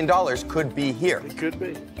 The $1 million could be here. It could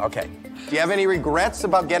be. Okay. Do you have any regrets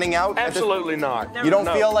about getting out? Absolutely not. You don't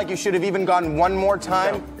No. feel like you should have even gone one more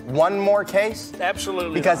time? No. One more case?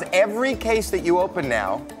 Absolutely Because not. every case that you open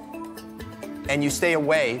now, and you stay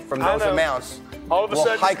away from those amounts, all of a will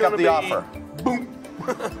sudden hike up the offer. Boom.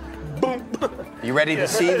 Boom. You ready to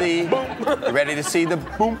see the? You ready to see the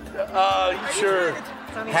boom? Sure.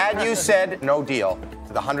 Had you said no deal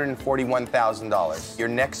to the $141,000, your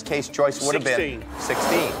next case choice would have been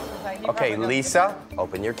 16. Okay, Lisa,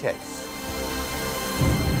 open your case.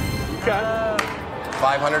 Okay.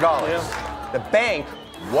 $500. Yeah. The bank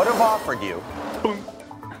would have offered you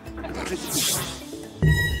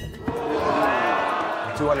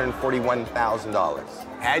 $241,000.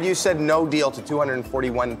 Had you said no deal to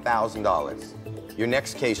 $241,000, your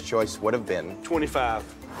next case choice would have been 25.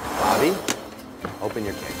 Bobby, open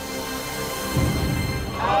your case.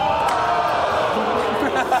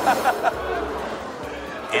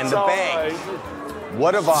 And the bank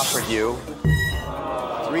would have offered you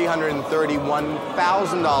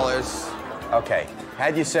 $331,000. Okay,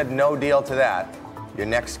 had you said no deal to that, your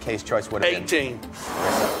next case choice would have been 18.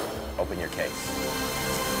 Open your case.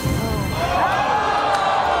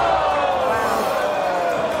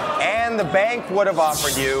 And the bank would have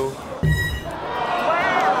offered you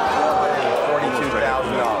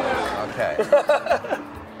 $42,000. Okay.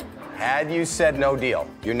 Had you said no deal,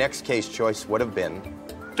 your next case choice would have been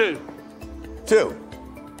 2. 2.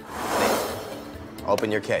 Open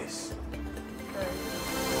your case.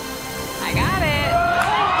 I got it.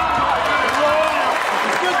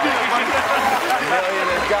 $1 million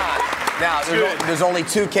is gone. Now, there's only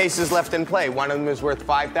 2 cases left in play. One of them is worth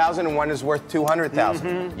 $5,000 and one is worth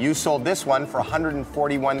 $200,000. You sold this one for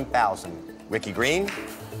 $141,000. Ricky Green,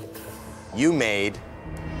 you made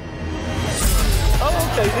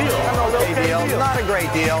Okay deal. an okay deal. Not a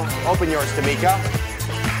great deal. Open yours, Tamika.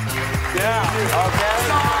 Yeah. Okay.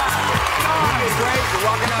 Great. You're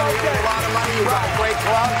walking out here with a lot of money. You got a great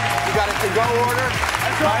club. You got a to-go order.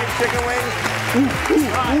 That's right. Chicken wings.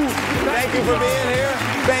 Thank you for being here.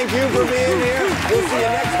 Thank you for being here. We'll see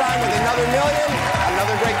you next time with another million,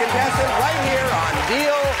 another great contestant right here on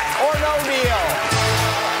Deal or No Deal.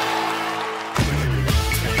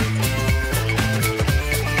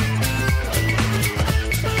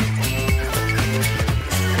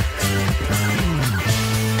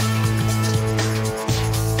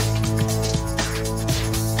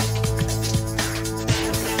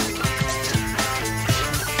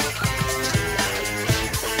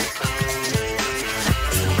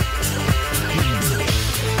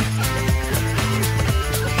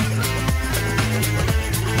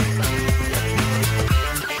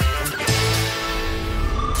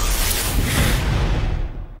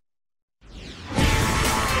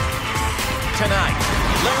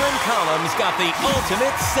 Got the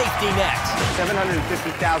ultimate safety net.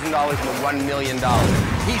 $750,000 to $1 million.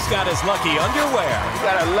 He's got his lucky underwear. He's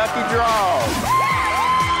got a lucky draw.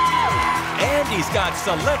 And he's got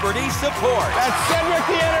celebrity support. That's Cedric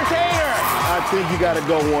the Entertainer. I think you got to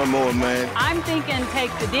go one more, man. I'm thinking take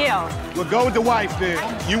the deal. Well, go with the wife then.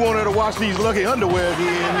 You want her to wash these lucky underwear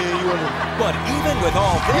again, and then you want to... But even with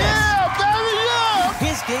all this... Yeah, baby, yeah!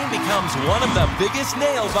 His game becomes one of the biggest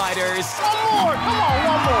nail biters... One more, come on,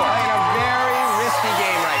 one more. Playing a very risky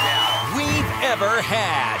game right now. we've ever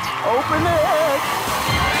had. Open it!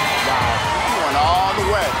 Wow, you went all the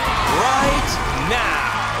way. Right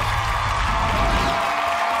now.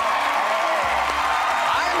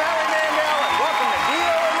 I'm Howie Mandel, and welcome to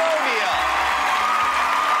Deal or No Deal.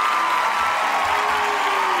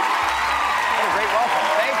 What a great welcome.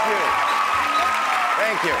 Thank you.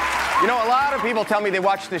 Thank you. You know, a lot of people tell me they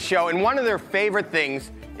watch this show, and one of their favorite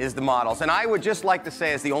things is the models. And I would just like to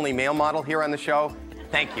say, as the only male model here on the show,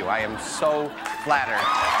 thank you. I am so flattered.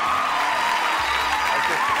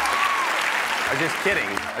 I was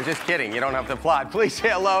just kidding. You don't have to applaud. Please say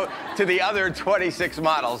hello to the other 26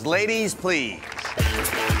 models. Ladies, please.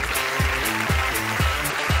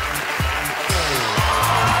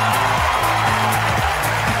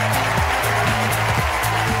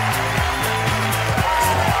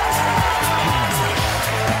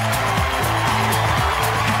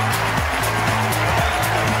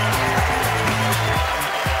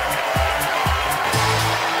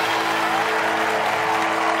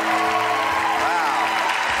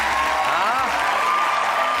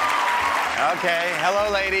 Okay, hello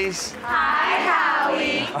ladies. Hi,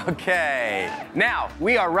 Howie. Okay, now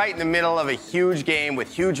we are right in the middle of a huge game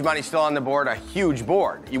with huge money still on the board, a huge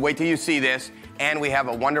board. You wait till you see this, and we have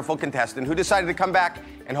a wonderful contestant who decided to come back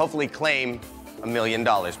and hopefully claim $1 million.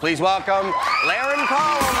 Please welcome Laren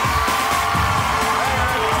Collins.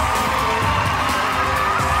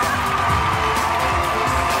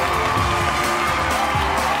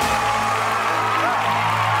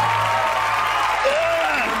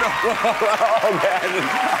 Oh, man,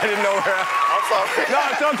 I didn't know where. I'm sorry. No,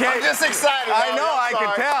 it's okay. I'm just excited. I know, I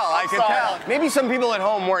could tell. I could tell. sorry. Maybe some people at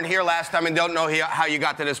home weren't here last time and don't know how you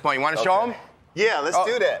got to this point. You want to show them? Yeah, let's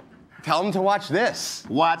do that. Tell them to watch this.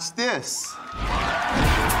 Watch this.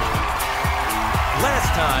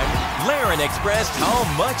 Last time, Laren expressed how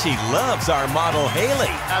much he loves our model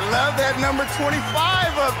Haley. I love that number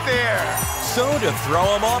 25 up there. So to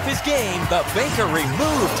throw him off his game, the baker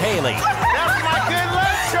removed Haley. That's my good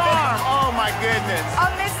luck charm. Oh, my goodness.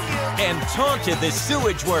 I'll miss you. And taunted the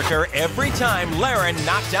sewage worker every time Laren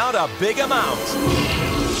knocked out a big amount.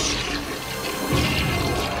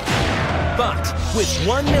 But with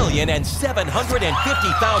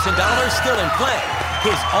 $1,750,000 still in play,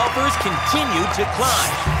 his offers continued to climb.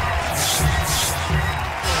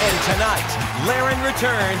 And tonight, Laren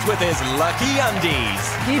returns with his lucky undies.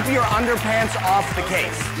 Keep your underpants off the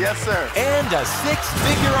case. Yes, sir. And a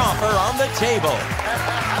six-figure offer on the table.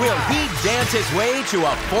 Will he dance his way to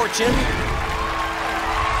a fortune?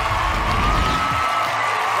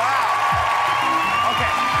 Wow.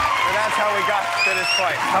 Okay, so that's how we got to this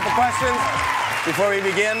point. Couple questions before we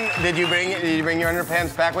begin. Did you bring your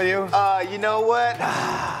underpants back with you? You know what?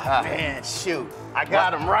 Man, shoot. I got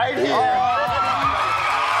them right here.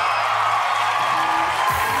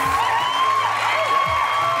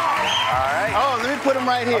 Oh, let me put them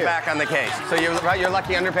right here. Back on the case. So you're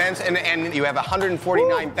lucky underpants, and you have a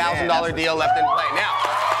 $149,000 deal left in play. Now,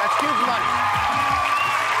 that's huge money.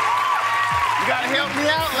 You gotta help me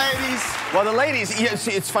out, ladies. Well, the ladies,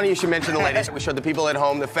 it's funny you should mention the ladies. We showed the people at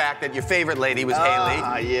home the fact that your favorite lady was Haley.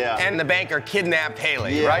 Yeah. And the banker kidnapped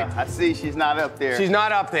Haley, Yeah, right? I see she's not up there. She's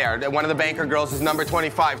not up there. One of the banker girls is number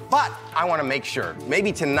 25. But I want to make sure,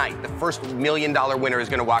 maybe tonight, the first $1 million winner is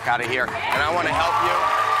going to walk out of here, and I want to help you.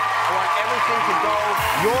 I want everything to go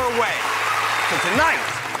your way. So tonight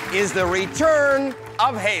is the return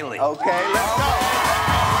of Haley. Okay, let's go.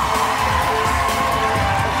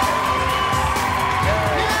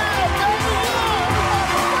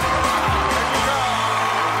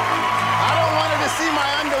 I don't want her to see my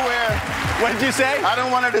underwear. What did you say? I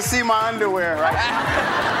don't want her to see my underwear right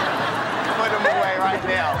Put them away right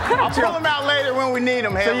now. I'll pull them out later when we need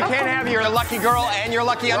them, Haley. So you can't have your lucky girl and your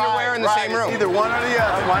lucky underwear in the same room. It's either one or the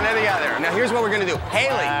other. One or the other. Now here's what we're gonna do.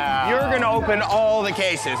 Haley, you're gonna open all the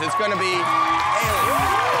cases. It's gonna be Haley.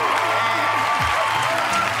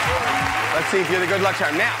 Let's see if you're the good luck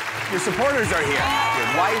charm. Now, your supporters are here.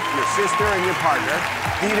 Your wife, your sister, and your partner.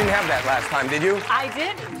 You didn't have that last time, did you? I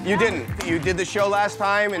didn't. You didn't. You did the show last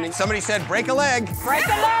time, and somebody said, break a leg. Break a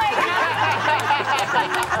leg!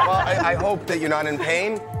 Well, I hope that you're not in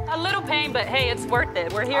pain. A little pain, but hey, it's worth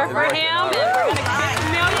it. We're here for him, and we're gonna get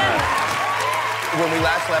 $1 million. When we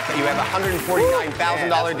last left, you have a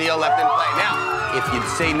 $149,000 deal left in play. Now, if you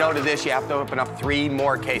say no to this, you have to open up 3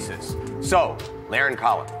 more cases. So, Laren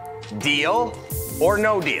Collin, deal or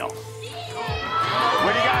no deal?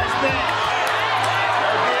 What do you guys think?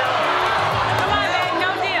 Come on, babe, no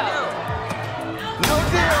deal. No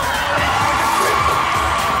deal.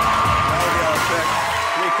 No deal, sir.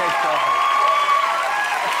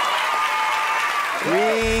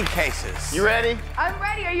 3 cases. You ready? I'm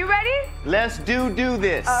ready. Are you ready? Let's do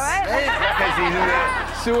this. All right. Because he's in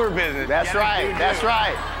the sewer business. That's right. That's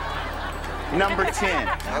right. Number 10.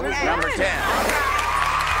 Number 10.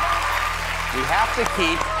 We have to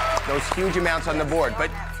keep those huge amounts on the board.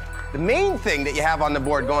 But the main thing that you have on the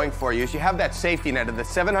board going for you is you have that safety net of the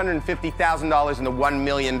 $750,000 and the $1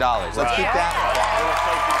 million. Let's keep that.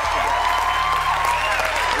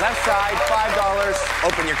 Left side, $5.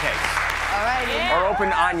 Open your case. All right. Or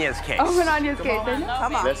open Anya's case. Open Anya's case.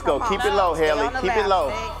 Come on. Let's go. Keep it low, Haley. Keep it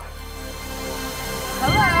low.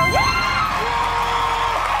 Hello.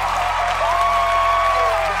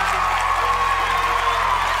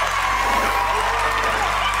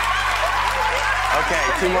 Okay,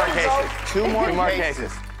 2 more cases. 2 more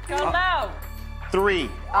cases. Go low. 3.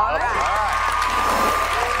 All right.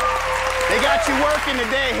 They got you working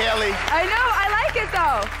today, Haley. I know. I like it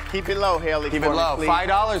though. Keep it low, Haley. Keep it low.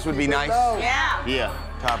 $5 would be nice. Yeah. Yeah.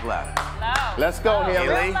 Top left. Low. Let's go, Haley.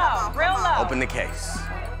 Haley. Real low. Real low. Open the case.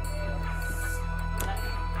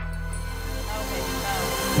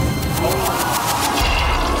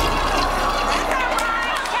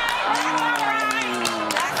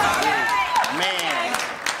 Man.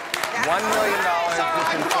 $1 million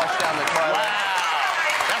just been flushed down the toilet.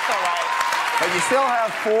 Wow. That's all right. But you still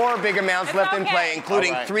have 4 big amounts left in play,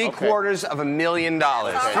 including All right, $750,000. $750,000.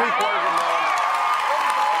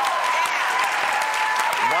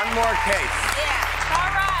 One more case.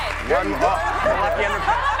 All right. One more. Lucky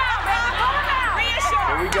underpass.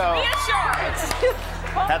 Here we go. Reassurance.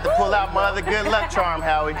 Have to pull out my other good luck charm,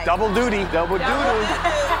 Howie. Double duty. Double duty.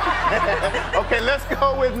 Okay, let's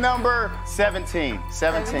go with number 17.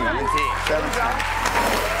 17.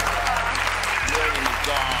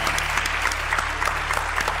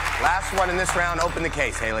 Last one in this round. Open the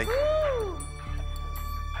case, Haley.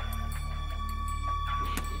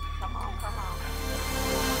 Come on.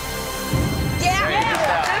 Yeah.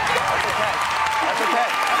 That's okay.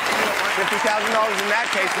 $50,000 in that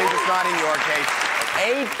case means it's not in your case.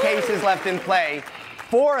 8 cases left in play.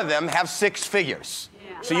 4 of them have 6 figures.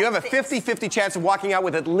 So you have a 50-50 chance of walking out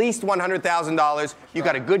with at least $100,000. You've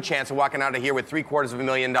got a good chance of walking out of here with $750,000. One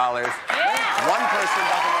person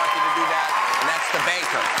doesn't want you to do that, and that's the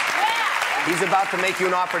banker. He's about to make you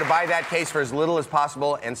an offer to buy that case for as little as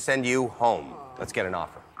possible and send you home. Let's get an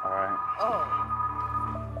offer. All right.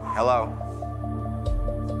 Hello.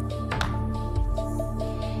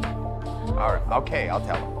 All right, okay, I'll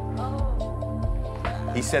tell him.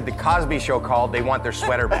 He said the Cosby Show called, they want their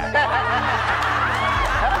sweater back.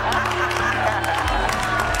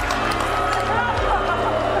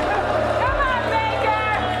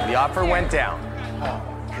 The offer went down. Oh,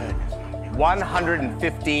 good.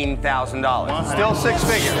 $115,000. Still six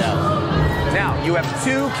figures. Now, you have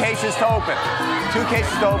two cases to open. Two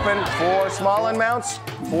cases to open, 4 small amounts,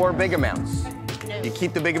 4 big amounts. You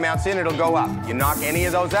keep the big amounts in, it'll go up. You knock any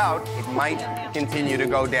of those out, it might continue to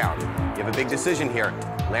go down. You have a big decision here.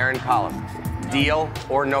 Laren Collum, deal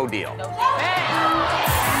or no deal? You deserve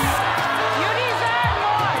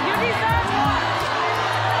more. You deserve more.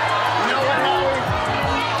 You know what, Howie?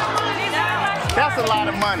 That's a lot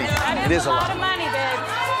of money. It is a lot of money, babe.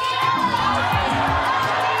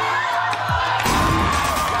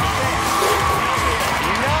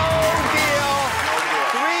 No deal.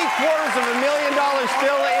 $750,000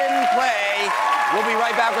 still in play. We'll be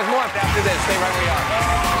right back with more after this. Stay right where you are.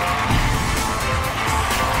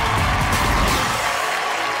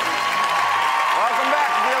 Welcome back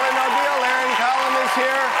to Deal or No Deal. Laren Collum is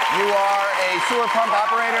here. You are a sewer pump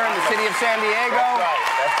operator in the city of San Diego.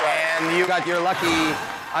 That's right. And you got your lucky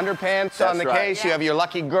underpants on the right. case. You have your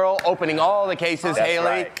lucky girl opening all the cases, Haley.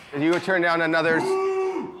 Right. You turn down another.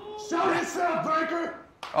 Show yourself, banker.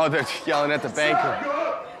 Oh, they're yelling at the banker.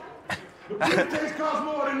 The case costs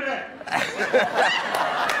more than that.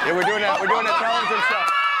 Yeah, we're doing a television show.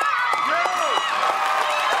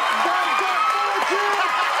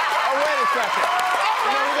 Oh, wait a second. You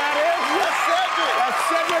know who that is? That's Cedric. That's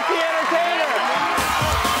Cedric the Entertainer.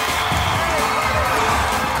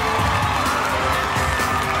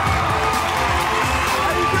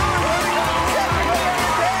 How you doing, buddy? Cedric the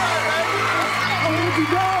Entertainer, baby.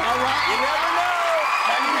 All right. You never know.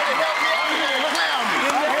 Now you here to help me. I'm here to clown me.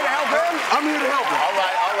 You here to help him? I'm here to help him. All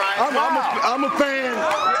right, all right. I'm a fan.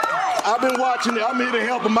 I've been watching it. I'm here to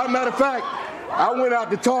help him. Matter of fact, I went out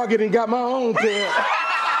to Target and got my own pair. You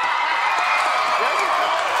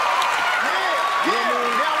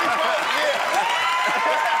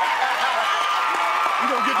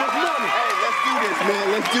gonna get this money? Hey, let's do this, man.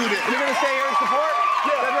 Let's do this. You're gonna stay here and support?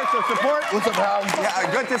 Yeah. Cedric, so support? What's up, Howie?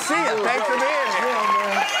 Yeah, good to see you. Thanks for being here. Yeah,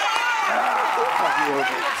 man.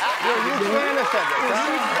 You're a huge fan of Cedric,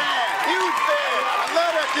 huh? Huge fan. I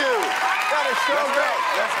love that dude. That is so great.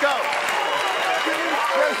 Let's go.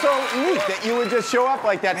 That's so neat that you would just show up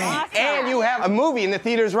like that. Awesome. And you have a movie in the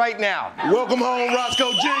theaters right now. Welcome home,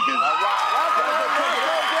 Roscoe Jenkins.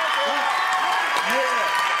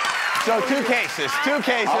 So two cases. All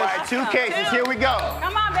right, 2 cases. Here we go.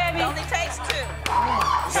 Come on, baby. Only takes 2.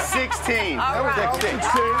 16. All right. 16.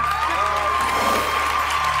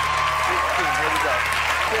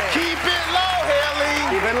 Keep it low, Haley.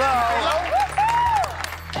 Keep it low.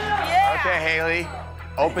 Yeah. Okay, Haley.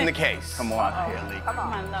 Open the case. Come on, Haley. Come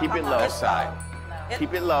on. Keep it low. This side.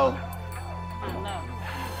 Keep it low.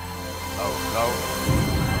 Oh, no.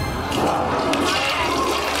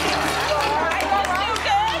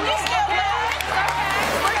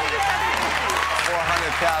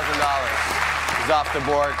 $400,000 is off the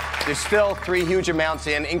board. There's still 3 huge amounts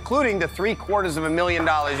in, including the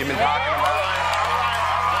 $750,000 you've been talking about.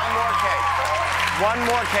 One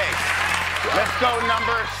more case. Let's go,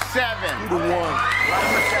 number 7. The one.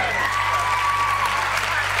 Number 7.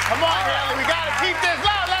 Come on, Haley. We gotta keep this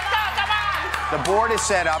low. Let's go. Come on. The board is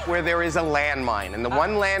set up where there is a landmine, and the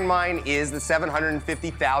one landmine is the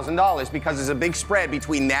 $750,000 because there's a big spread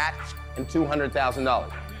between that and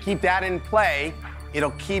 $200,000. Keep that in play.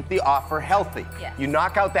 It'll keep the offer healthy. Yes. You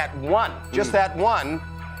knock out that one, just that one,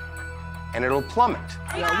 and it'll plummet.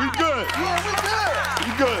 Yeah, we good.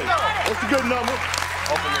 You good. That's a good number.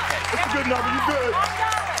 Open your case. That's a good number. You good.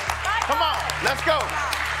 Come on. Let's go.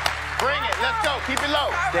 Bring it. Let's go. Keep it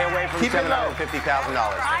low. Stay away from Keep it low.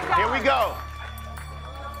 $750,000. Here we go.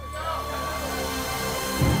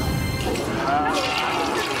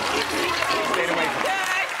 Stay away from it.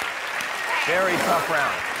 Very tough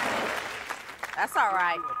round. That's all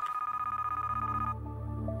right.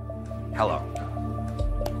 Hello.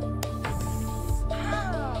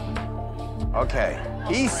 Okay.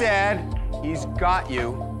 He said he's got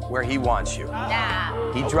you where he wants you.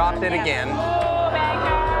 Nah. He dropped it again.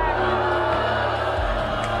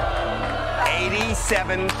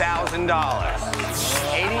 $87,000.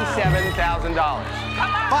 $87,000.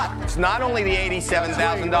 But it's not only the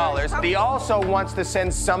 $87,000, he also wants to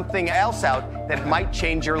send something else out that might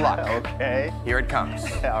change your luck. Okay. Here it comes.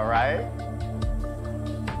 All right.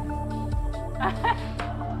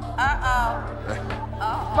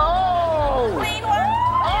 Oh! Clean one.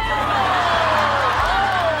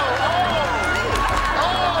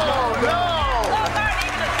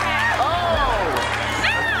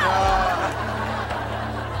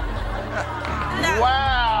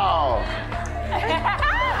 Wow!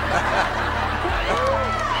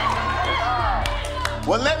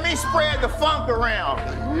 Well, let me spread the funk around.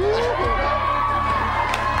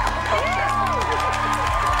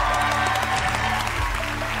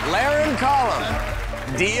 Laren Column,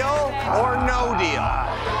 deal or no deal?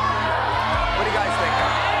 What do you guys think?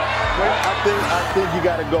 I think you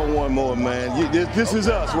got to go one more, man. This is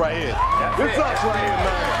us right here. This is us right here,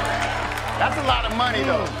 man. That's a lot of money,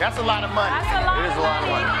 though. That's a lot of money. That's a lot It is a lot of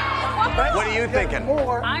money. What are you thinking?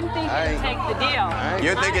 I'm thinking take the deal.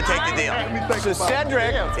 You're thinking take the deal. So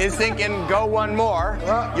Cedric is thinking go one more.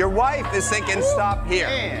 Your wife is thinking stop here.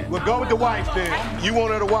 Man. Well, go with the wife then. You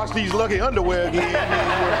want her to wash these lucky underwear again.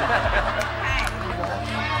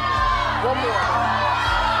 One more.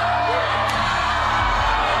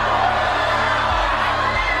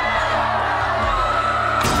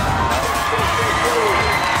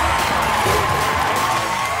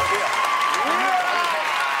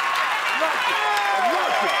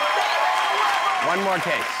 One more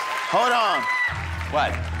case. Hold on.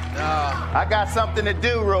 What? I got something to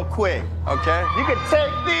do real quick. Okay. You can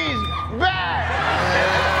take these back.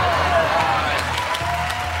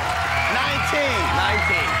 19.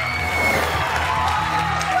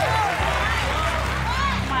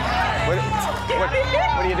 What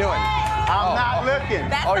are you doing? I'm not looking.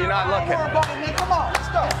 Oh, you're not looking. Come on, let's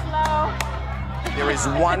go. There is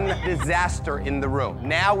one disaster in the room.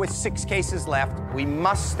 Now, with 6 cases left, we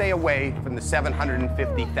must stay away from the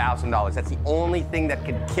 $750,000. That's the only thing that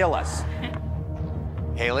could kill us.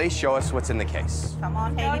 Haley, show us what's in the case. Come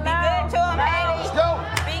on, Haley. Be good to him, Haley. Let's go.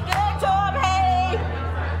 Be good to him, Haley.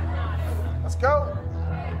 Let's go.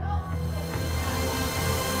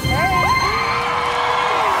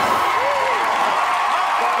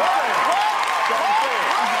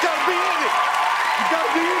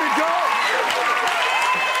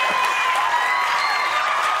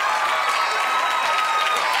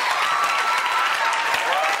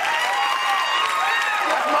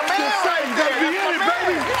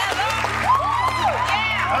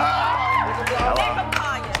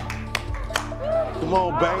 Come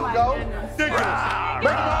on, bank. Go. Ridiculous.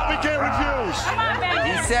 Make them all we can't refuse. Come on, baby.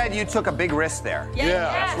 He said you took a big risk there.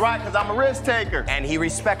 Yeah. That's right, because I'm a risk taker. And he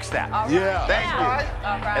respects that. Yeah. Thank you.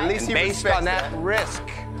 At least And he based respects on that risk,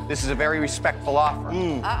 this is a very respectful offer.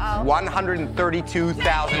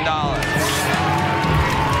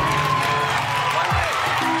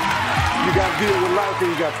 $132,000. You got to deal with life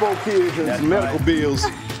and you got 4 kids and some medical bills.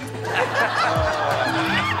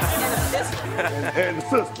 And the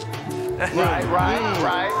sister.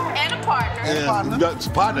 Right. And a partner. Yeah, you got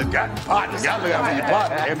some partner, got to look out for your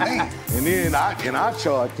partner. And then I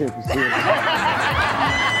charge 10%.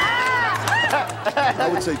 I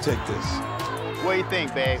would say take this. What do you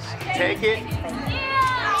think, babe? Take it?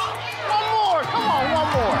 One more. Come on, one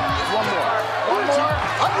more. One more. One more.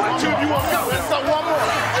 I'm with you if you want to go. Let's go one more.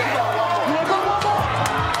 You want to go one more?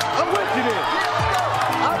 I'm with you then.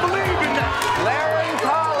 I believe in that. Laren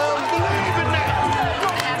Column, Believe in that.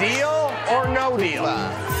 deal or no deal?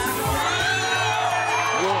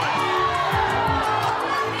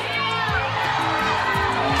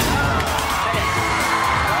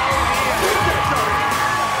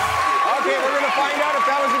 Okay, we're going to find out if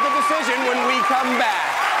that was a good decision when we come back.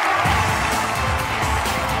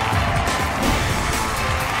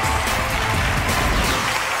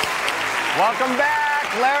 Welcome back.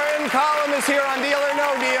 Laren Column is here on Deal or No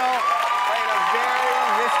Deal. Playing a very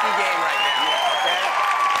risky game right now. Okay?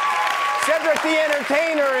 Cedric the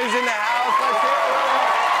Entertainer is in the house. Let's hear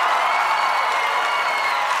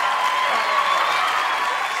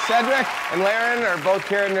it. Cedric and Laren are both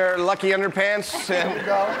carrying their lucky underpants. And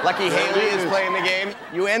Lucky Haley is playing the game.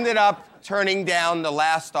 You ended up turning down the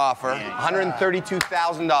last offer,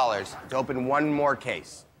 $132,000, to open one more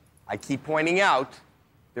case. I keep pointing out,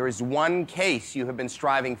 there is one case you have been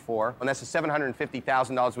striving for, and that's the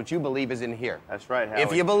 $750,000, which you believe is in here. That's right, Howie.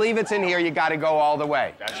 If you believe it's in here, you got to go all the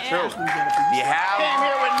way. That's true. You have Came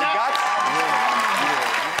here with the nothing. guts?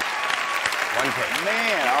 One case.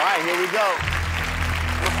 Man, all right, here we go.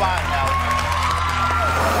 We're fine, Howie.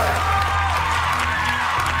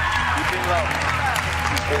 Keep it low.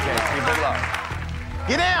 Okay, keep it low.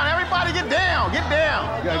 Get down, everybody get down. Get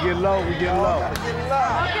down. You got to get low, we get low.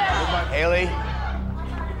 Haley,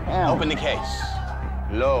 open the case.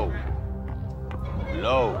 Low.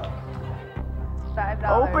 Low. $5.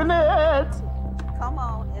 Open it. Come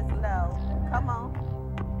on, it's low. Come on.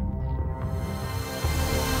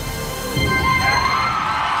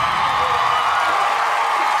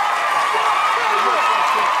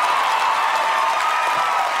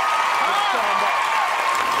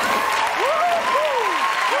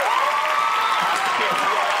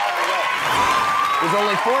 There's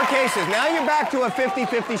only 4 cases. Now you're back to a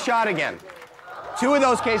 50-50 shot again. 2 of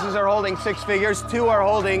those cases are holding 6 figures, 2 are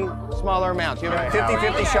holding smaller amounts. You have a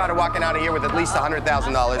 50-50 shot of walking out of here with at least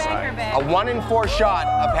 $100,000. A 1 in 4 shot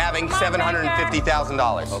of having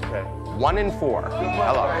 $750,000. Okay. 1 in 4.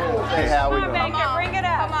 Hello. Hey, Howie. Come on, Banker, bring it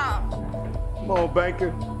up. Come on. Come on,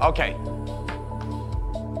 Banker. Okay.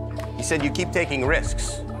 He said you keep taking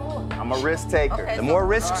risks. I'm a risk taker. Okay, The more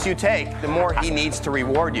risks you take, the more he needs to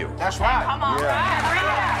reward you. That's right. Come on, right, bring it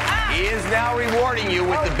up. He is now rewarding you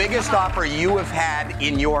with the biggest offer you have had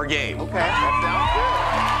in your game. Okay, that sounds good.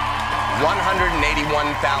 $181,000.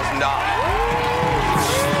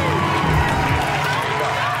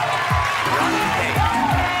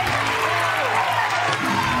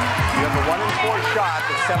 You have a 1 in 4 shot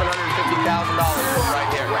of $750,000 right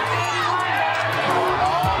here.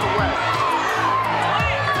 All the way.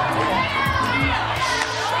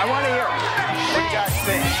 I want to hear it. What you guys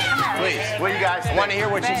think? Please. What do you guys I think? want to hear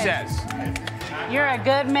what she says. You're a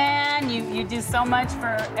good man. You do so much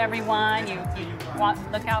for everyone. You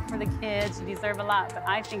look out for the kids. You deserve a lot. But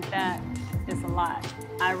I think that is a lot.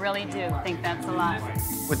 I really do think that's a lot.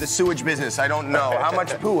 With the sewage business, I don't know how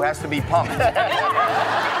much poo has to be pumped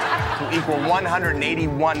to equal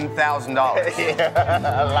 $181,000.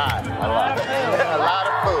 Yeah, a lot. A lot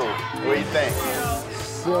of food. What do you think?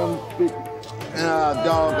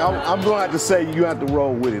 Dog, I'm going to have to say you have to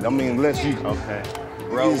roll with it. I mean, unless you... Okay.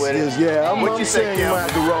 Roll with it. Yeah, I'm What you say, saying you Kim?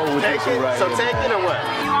 have to roll with Take this it? right So here. take it or what?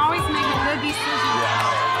 You always make a good decision.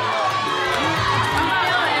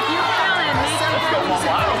 If you feel it, make a Let's good go, Mama.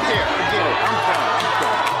 I don't care. Forget it. I'm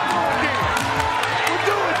done. We'll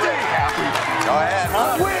do it then. Go ahead.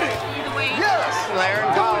 I'm with it. Yes.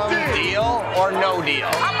 Laren, column, deal or no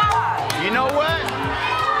deal? You know what?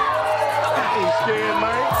 I ain't scared,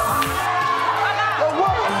 man.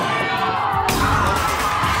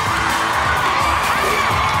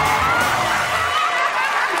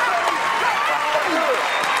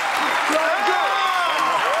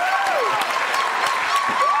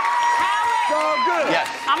 Yes.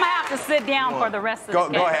 I'm gonna have to sit down for the rest of the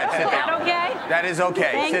game. Go ahead, sit Is down. that okay? That is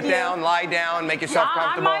okay. Thank Sit you. down, lie down, make yourself I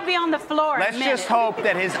comfortable. might be on the floor. in a Let's just minute. hope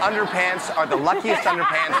that his underpants are the luckiest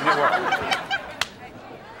underpants in the world.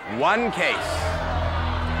 1 case.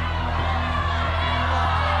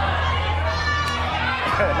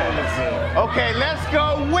 Okay, let's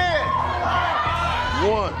go with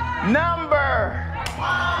 1. number.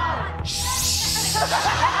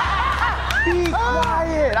 Be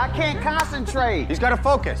quiet. I can't concentrate. He's got to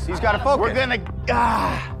focus. He's got to focus. We're gonna.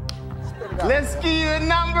 Let's give you a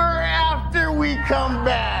number after we come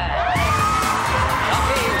back.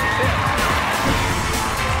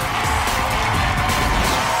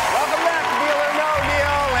 Welcome back to Deal or No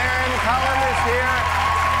Deal. Laren Cullen is here.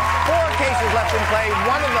 4 cases left in play,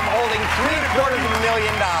 one of them holding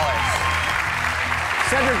 $750,000.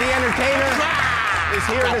 Cedric the Entertainer is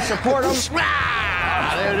here to support him.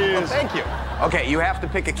 There it Well, is. thank you. Okay, you have to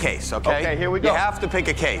pick a case, okay? Okay, here we go. You have to pick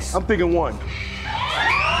a case. I'm picking 1.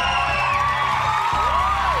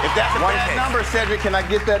 If that's a One bad case. number, Cedric, can I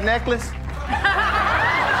get that necklace?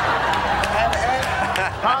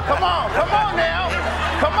 Huh? Come on now.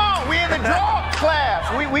 Come on, we in the draw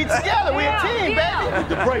class. We together, we a team, baby.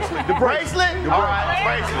 The bracelet. The bracelet. Bracelet? All right,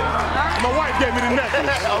 bracelet. My wife gave me the necklace.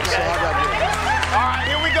 Okay. So I got this. All right,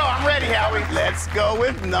 here we go. I'm ready, Howie. Let's go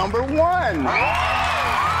with number 1.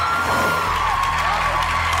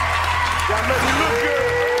 That makes me look good.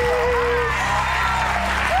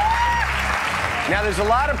 Now, there's a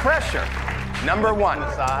lot of pressure. Number 1,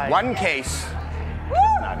 1 case,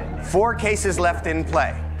 4 cases left in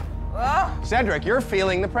play. Cedric, you're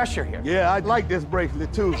feeling the pressure here. Yeah, I like this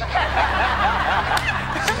bracelet too.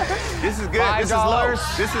 This is good. This is low.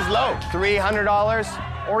 $5. This is low. $300,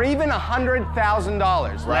 or even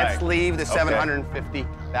 $100,000. Right. Let's leave the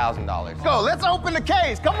 $750,000. Go. Let's open the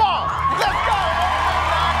case. Come on. Let's go.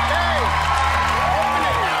 Open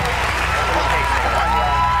it, Howie. Come on,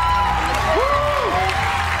 Howie. Woo!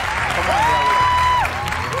 Come on, Howie.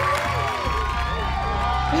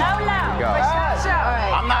 Low. Go.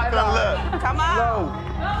 I'm not gonna look. Come on. Low.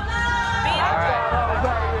 Okay.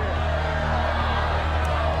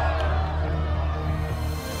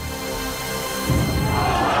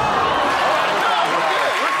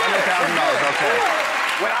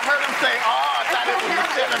 When I heard him say, I thought it was a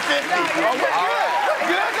 750. Oh, we're good. We're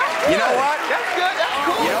good. That's good. You know what? That's good. That's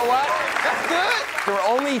cool. You know what? That's There are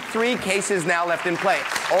only 3 cases now left in play.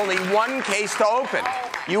 Only 1 case to open.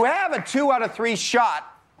 You have a 2 out of 3 shot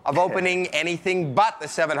of opening anything but the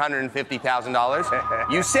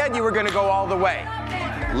 $750,000. You said you were going to go all the way.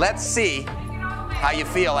 Let's see how you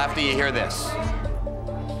feel after you hear this.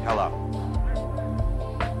 Hello.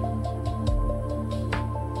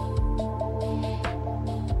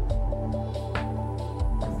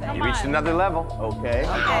 You reached another level. Okay.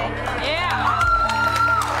 Yeah.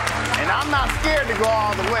 And I'm not scared to go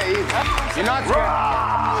all the way either. You're not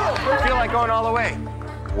scared? You feel like going all the way?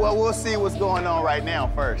 Well, we'll see what's going on right now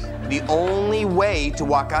first. The only way to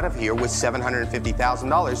walk out of here with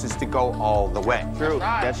 $750,000 is to go all the way. True.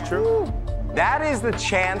 That's true. That is the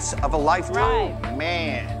chance of a lifetime. Right.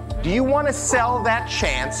 Man. Do you want to sell that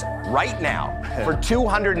chance right now for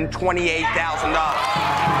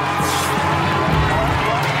 $228,000?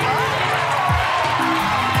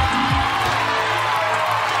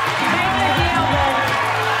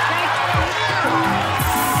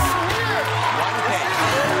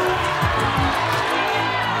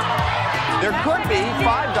 There could be $5 in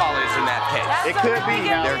that case. It could be.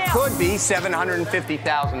 There could be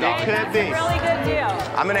 $750,000. It could be. Really good deal.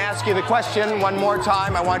 I'm going to ask you the question one more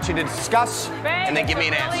time. I want you to discuss and then give me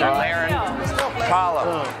an answer. Laren,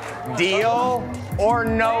 Colin, deal or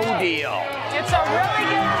no deal? It's a really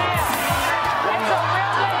good deal. It's a real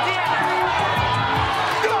good deal.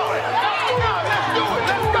 Do it. Let's do it.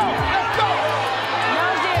 Let's go. Let's go. No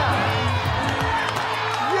deal.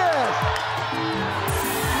 Yes.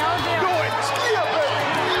 No deal. Do it. Yeah,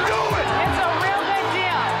 baby. Do it. It's a real good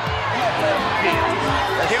deal.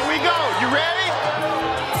 Here we go. You ready?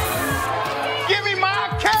 Give me my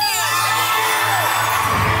cash.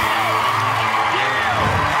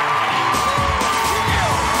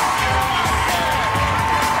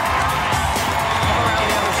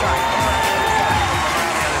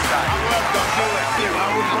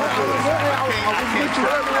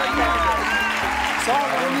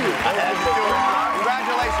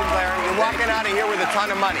 Congratulations, Larry. You're walking out of here with a ton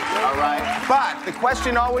of money. All right. But the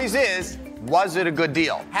question always is, was it a good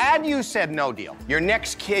deal? Had you said no deal, your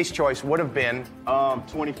next case choice would have been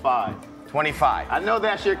 25. 25. I know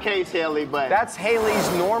that's your case, Haley, but That's Haley's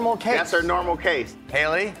normal case. that's her normal case.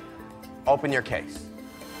 Haley, open your case.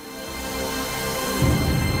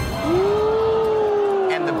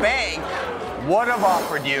 And the bank would have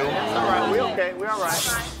offered you That's all right. We okay. We all right.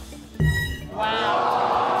 That's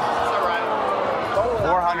all right.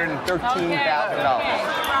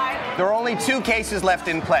 $413,000. There are only 2 cases left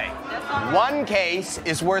in play. One case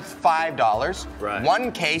is worth $5. Right.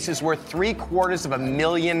 One case is worth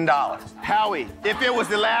 $750,000. Howie, if it was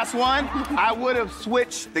the last one, I would have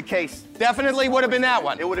switched the case. Definitely would have been that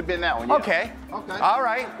one. It would have been that one. Yeah. Okay. Okay. All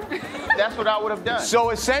right. That's what I would have done. So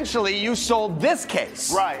essentially, you sold this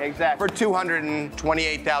case Right, exactly. for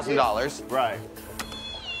 $228,000. Right.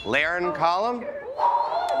 Laren Column,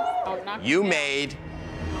 you made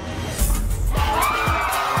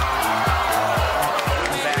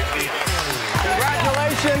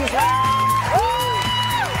congratulations.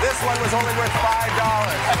 This one was only worth $5.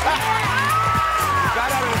 Got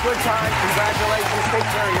out at a good time. Congratulations. Take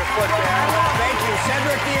care of your foot there. Thank you.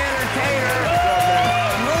 Cedric the Entertainer.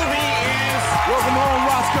 The movie is Welcome home,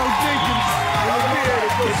 Roscoe Jenkins.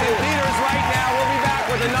 it's in theaters right now. We'll be back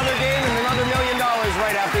with another game and another $1 million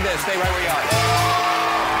right after this. Stay right where you are.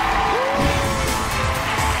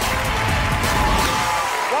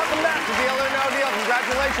 Welcome back to Deal or No Deal.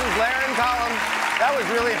 Congratulations, Laren Column. That was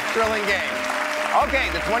really a thrilling game. Okay,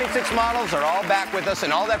 the 26 models are all back with us,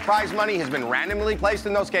 and all that prize money has been randomly placed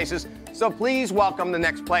in those cases. So please welcome the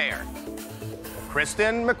next player,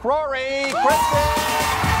 Kristen McCrory. Kristen!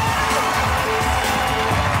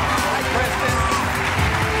 Hi, Kristen.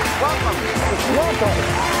 Welcome.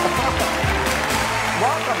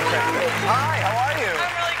 Welcome, Kristen. Hi, how are you?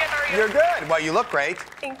 I'm really good. How are you? You're good. Well, you look great.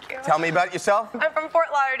 Thank you. Tell me about yourself. I'm from Fort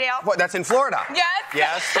Lauderdale. What, that's in Florida? Yes.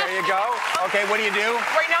 Yes, there you go. Okay, what do you do?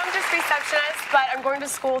 Right now I'm just receptionist, but I'm going to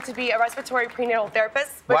school to be a respiratory prenatal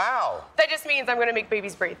therapist. Wow. That just means I'm going to make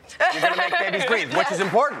babies breathe. You're going to make babies breathe, which is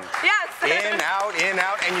important. Yes. In, out, in,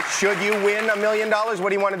 out. And should you win $1 million, what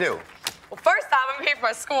do you want to do? Well, first off, I'm going to pay for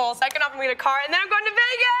my school. Second off, I'm going to get a car, and then I'm going to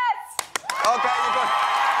Vegas. Okay, you go.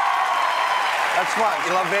 That's fun.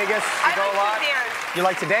 You love Vegas? You go a lot? to dance. You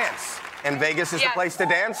like to dance? And Vegas is the Yes. place to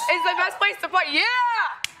dance? It's the best place to play. Yeah.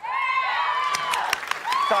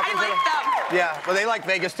 Talking I to like them? them. Yeah, well, they like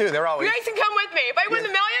Vegas too. They're always. You guys can come with me. If I win the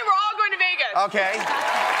million, we're all going to Vegas. Okay.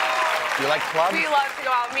 You like clubs? We love to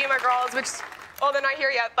go out. Me and my girls, which, well, they're not here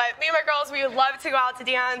yet, but me and my girls, we love to go out to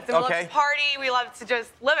dance and we love Okay. to party. We love to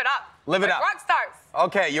just live it up. Live it like up. Rock stars.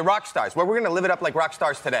 Okay, you're rock stars. Well, we're gonna live it up like rock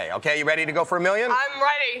stars today. Okay, you ready to go for $1 million? I'm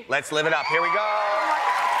ready. Let's live it up. Here we go.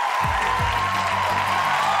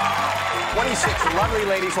 26 lovely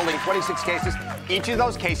ladies holding 26 cases. Each of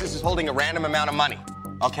those cases is holding a random amount of money.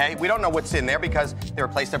 Okay, we don't know what's in there because they were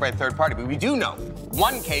placed there by a third party, but we do know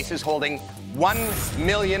one case is holding $1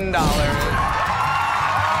 million.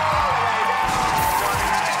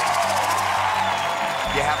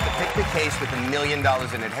 You have to pick the case with $1 million in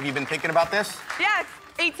it. Have you been thinking about this? Yes,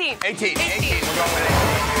 18. 18. 18. We're going with 18.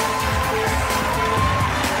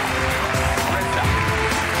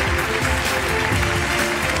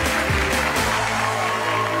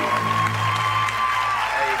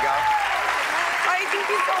 There you go. I think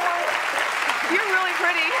you so much. You're really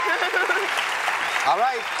pretty. All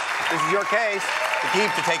right. This is your case to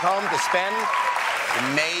keep, to take home, to spend. You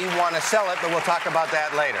may want to sell it, but we'll talk about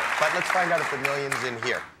that later. But let's find out if the million's in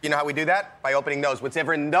here. You know how we do that? By opening those.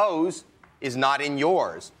 Whatever in those is not in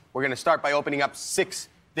yours. We're going to start by opening up 6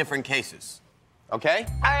 different cases. Okay?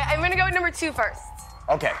 All right, I'm going to go with number 2 first.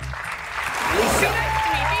 Okay. Be Lisa. nice to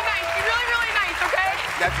me. Be nice. Be really, really nice, okay?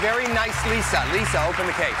 That's very nice, Lisa. Lisa, open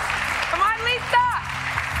the case. Come on, Lisa.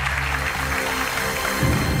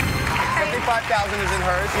 75,000 is in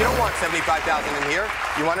hers. You don't want 75,000 in here.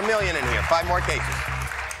 You want $1 million in here. 5 more cases.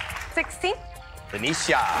 16.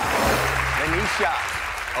 Venetia. Venetia.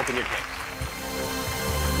 Open your case.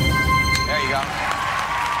 There you go.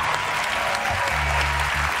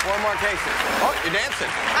 4 more cases. Oh, you're dancing.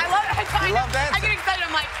 I love it. You love dancing. I get excited.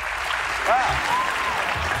 I'm like,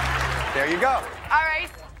 Wow. There you go. all right,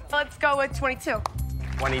 let's go with 22.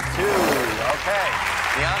 22. Okay.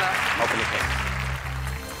 Diana, open the case.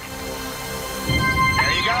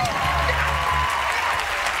 There you go.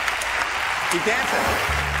 Keep dancing.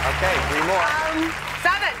 Okay, 3 more.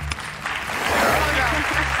 7. Come on, girl.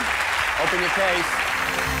 Open your case.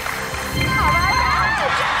 Oh, my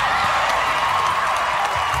God.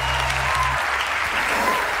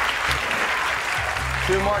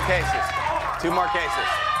 2 more cases. 2 more cases.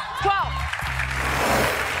 12.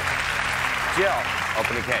 Jill,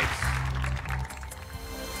 open the case.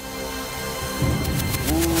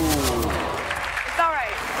 Ooh. It's all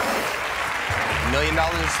right. $1 million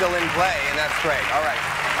is still in play, and that's great. All right,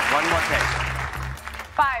 1 more case.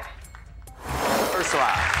 5.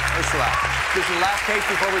 Ursula. Ursula. This is the last case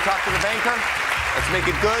before we talk to the banker. Let's make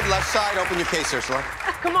it good. Left side, open your case, Ursula.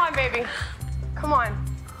 Come on, baby. Come on.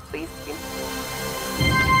 Please.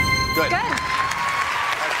 Good. Good.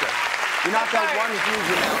 That's good. You knocked out 1 huge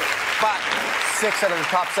amount, but 6 out of the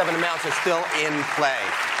top 7 amounts are still in play,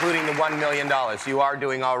 including the $1 million. You are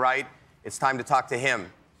doing all right. It's time to talk to him.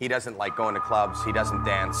 He doesn't like going to clubs. He doesn't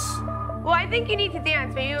dance. Well, I think you need to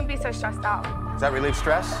dance. Maybe you won't be so stressed out. Does that relieve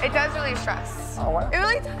stress? It does relieve stress. Oh, what? It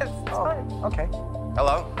really does. It's fun. Okay.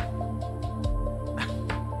 Hello?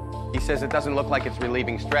 He says it doesn't look like it's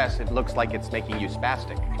relieving stress. It looks like it's making you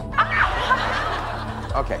spastic.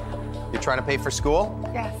 Okay. You're trying to pay for school?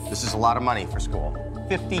 Yes. This is a lot of money for school.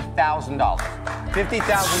 $50,000. $50,000 is your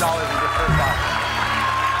first offer.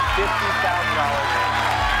 $50,000.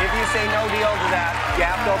 If you say no deal to that, you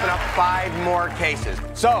have to open up 5 more cases.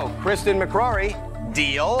 So, Kristen McCrory,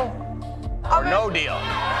 deal or no deal?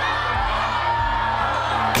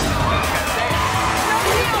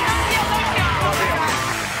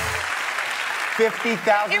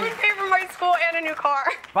 $50,000. It would pay for my school and a new car.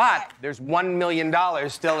 But there's $1 million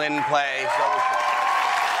still in play. So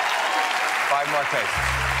 5 more cases.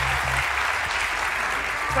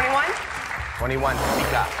 21. 21.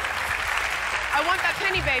 Tika. I want that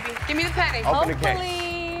penny, baby. Give me the penny. Open the case.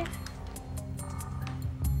 Hopefully.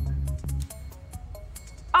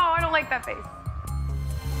 Oh, I don't like that face.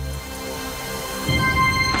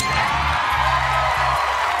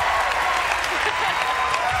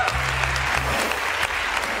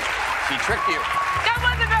 She tricked you. That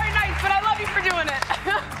wasn't very nice, but I love you for doing it.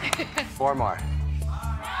 4 more.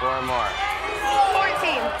 4 more.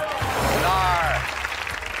 14. Pilar.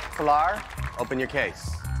 Pilar, open your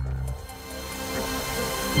case.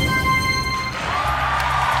 There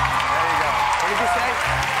you go. What did you say?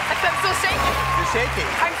 I said I'm still shaking. You're shaking.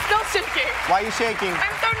 I'm still shaking. Why are you shaking?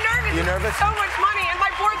 I'm so nervous. You nervous? So much money, and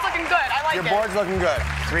my board's looking good. I like Your it. board's looking good.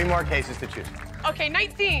 3 more cases to choose. Okay,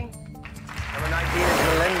 19. Number 19 is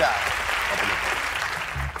Melinda. Open your case.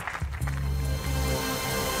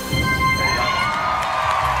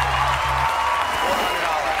 There you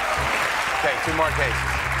go. $400. Okay, 2 more cases.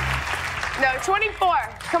 No, 24.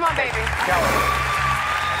 Come on, baby. Kelly.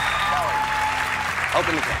 Kelly.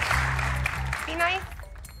 Open the case. Be nice.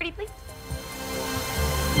 Pretty, please.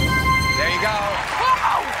 There you go.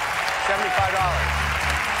 Wow. $75.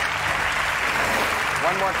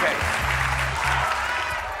 1 more case.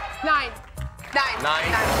 9.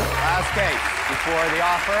 Last case before the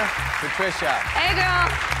offer. Patricia. Hey, girl.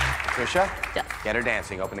 Patricia, Yes. get her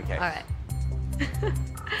dancing. Open the case. All right.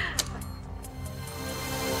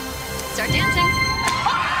 Start dancing.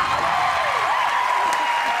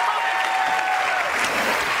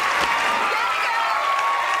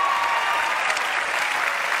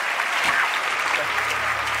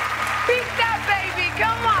 Beat that, baby.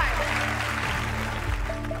 Come on.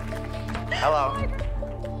 Hello.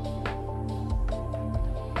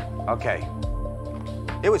 Okay.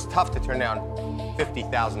 It was tough to turn down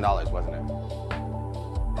 $50,000, wasn't it?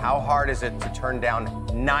 How hard is it to turn down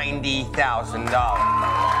 $90,000? $90,000.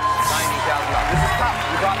 This is tough.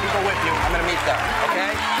 You brought people with you. I'm going to meet them,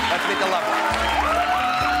 okay? Let's meet the loved ones.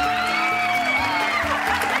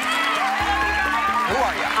 Who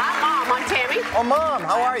are you? Hi, Mom. I'm Tammy. Oh, Mom.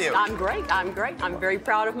 How are you? I'm great. I'm great. I'm very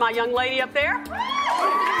proud of my young lady up there. That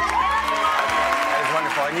is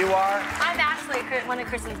wonderful. And you are? I'm Ashley, one of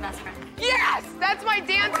Kristen's best friends. Yes, that's my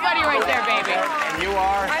dance buddy right there, baby. And you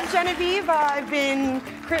are? I'm Genevieve. I've been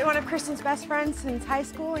one of Kristen's best friends since high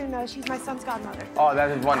school, and she's my son's godmother. Oh,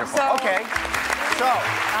 that is wonderful. Okay. So,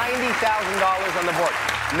 $90,000 on the board.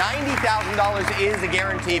 $90,000 is a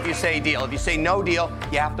guarantee if you say deal. If you say no deal,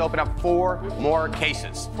 you have to open up 4 more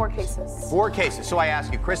cases. 4 cases. 4 cases. So I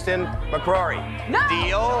ask you, Kristen McCrory, No.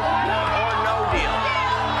 Deal or no deal?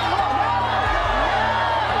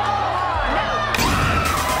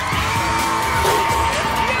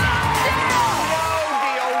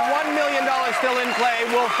 Still in play.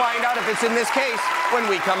 We'll find out if it's in this case when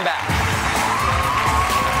we come back.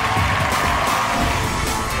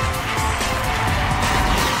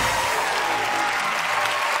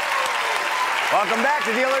 Welcome back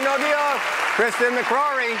to Deal or No Deal. Kristen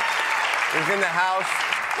McCrory is in the house.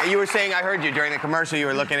 You were saying, I heard you during the commercial, you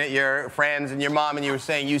were looking at your friends and your mom, and you were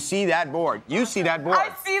saying, you see that board. You see that board.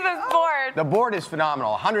 I see this board. The board is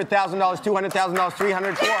phenomenal. $100,000, $200,000, $300,000, $400,000,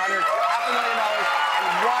 $500,000,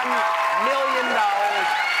 and $1 million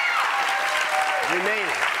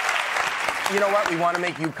remaining. You know what? We want to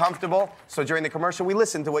make you comfortable. So during the commercial, we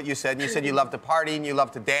listened to what you said. And you said you love to party and you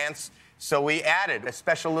love to dance. So we added a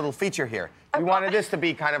special little feature here. We wanted this to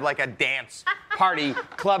be kind of like a dance party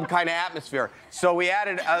club kind of atmosphere. So we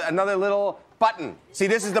added another little button. See,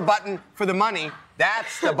 this is the button for the money.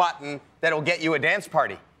 That's the button that'll get you a dance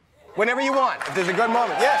party. Whenever you want, if there's a good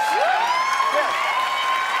moment. Yes. Yes.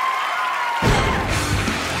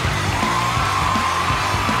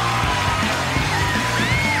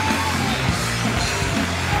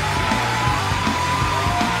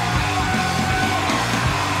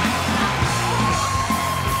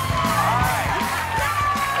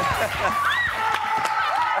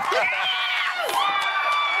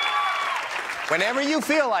 Whenever you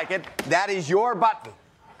feel like it, that is your button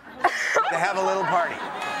to have a little party.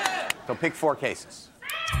 So pick 4 cases.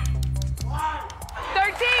 13.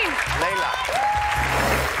 Layla.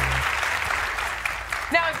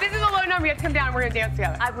 Now, if this is a low number, you have to come down and we're going to dance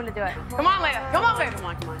together. I want to do it. Come on, Layla. Come on, Layla. Come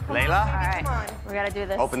on, come on. Layla? All right. We got to do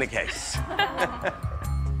this. Open the case.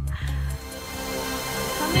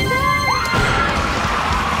 Coming down.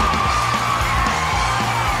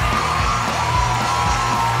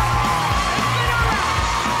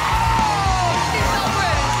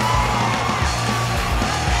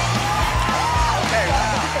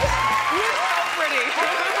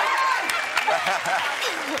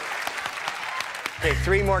 Okay,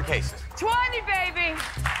 3 more cases. 20, baby.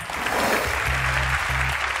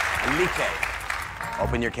 Enrique,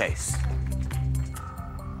 open your case.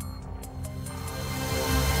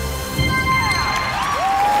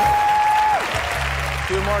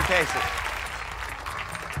 Two more cases.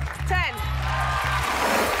 10.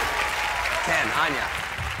 10, Anya,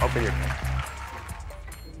 open your case.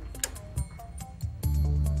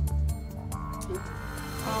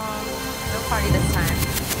 No party this time.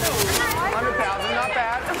 100,000, not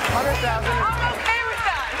bad. 100,000. I'm okay with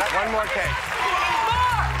that. One more case.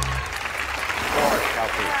 4,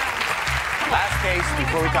 Kelty. Last case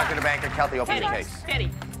before we talk to the banker. Kelty, open your case. Steady.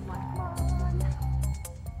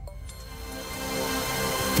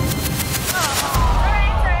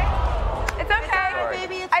 It's okay.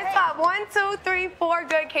 Baby, it's I saw 1, 2, 3, 4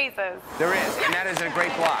 good cases. There is, and that is a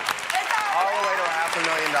great block. All the way to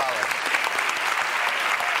 $500,000.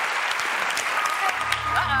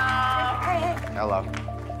 Hey, Hello.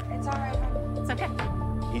 it's all right. It's okay.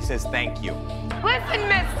 He says thank you. Listen,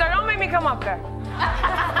 mister, don't make me come up there.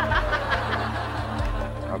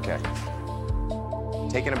 Okay.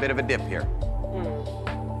 Taking a bit of a dip here.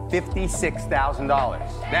 $56,000.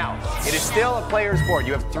 Now, it is still a player's board.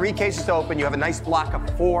 You have 3 cases to open. You have a nice block of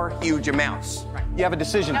 4 huge amounts. You have a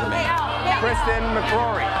decision to make. Kristen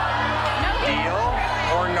McCrory,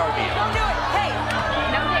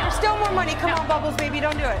 come on, Bubbles, baby,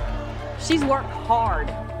 don't do it. She's worked hard,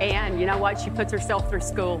 and you know what? She puts herself through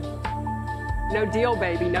school. No deal,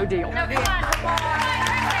 baby, no deal. No deal. No deal.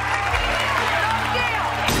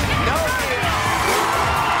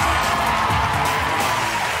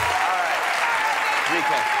 All right.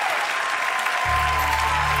 Rico.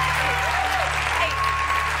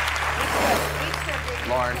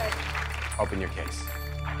 Lauren, open your case.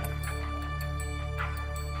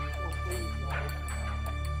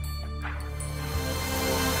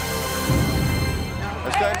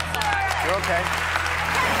 That's good. You're okay.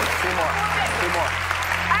 Two more.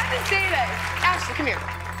 I have to say this. Ashley, come here.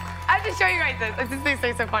 I have to show you guys this. This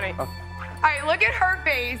thing's so funny. Oh. All right, look at her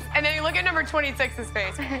face, and then you look at number 26's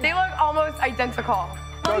face. They look almost identical.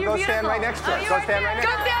 Go stand right next to her. Go stand right next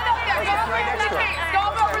to her. Go stand up there. Go over the case. Go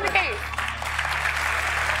over the case.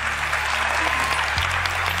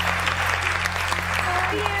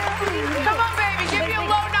 Come on, baby. Give me a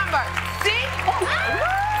low number. See?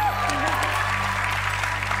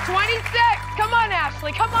 26. Come on,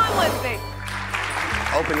 Ashley. Come on, Lizzie.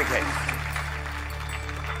 Open the case.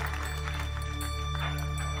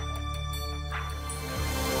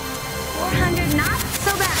 $400, not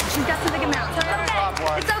so bad. She's got some big amounts. It's okay.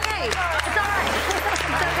 It's okay. It's all right.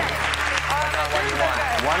 It's okay. That's not what you want.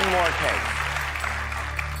 One more case.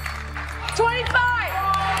 25.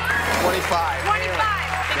 25. 25.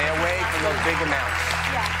 Stay away from those big amounts.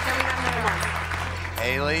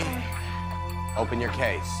 Haley, open your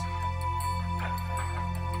case.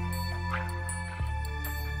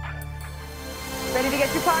 Ready to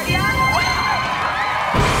get your party on?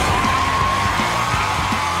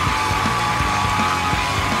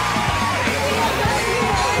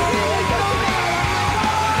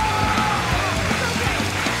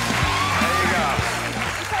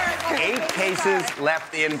 Cases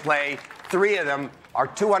left in play. 3 of them are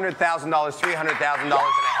 $200,000, $300,000, and $500,000.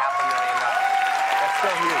 That's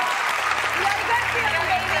still huge.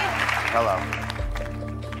 Hello.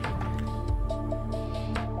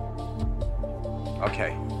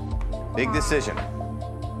 Okay. Big decision.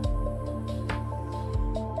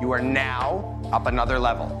 You are now up another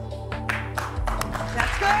level.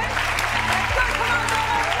 That's good. That's good.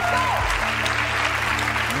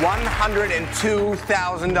 Come on,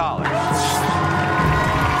 $102,000.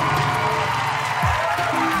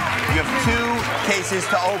 You have 2 cases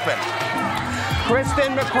to open.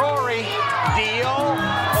 Kristen McCrory, deal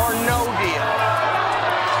or no deal?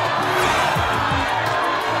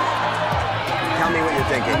 Tell me what you're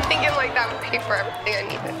thinking. I'm thinking like that would pay for everything I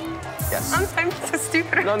needed. Yes. I'm so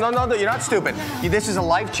stupid. No, you're not stupid. This is a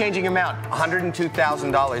life-changing amount.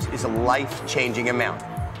 $102,000 is a life-changing amount.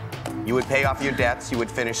 You would pay off your debts, you would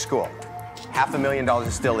finish school. $500,000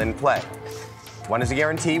 is still in play. One is a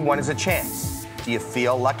guarantee, one is a chance. Do you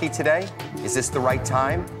feel lucky today? Is this the right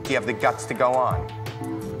time? Do you have the guts to go on? You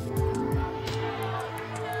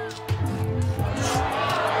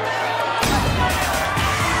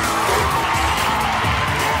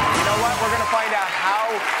know what? We're going to find out how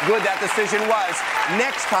good that decision was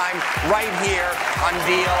next time right here on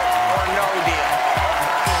Deal or No Deal.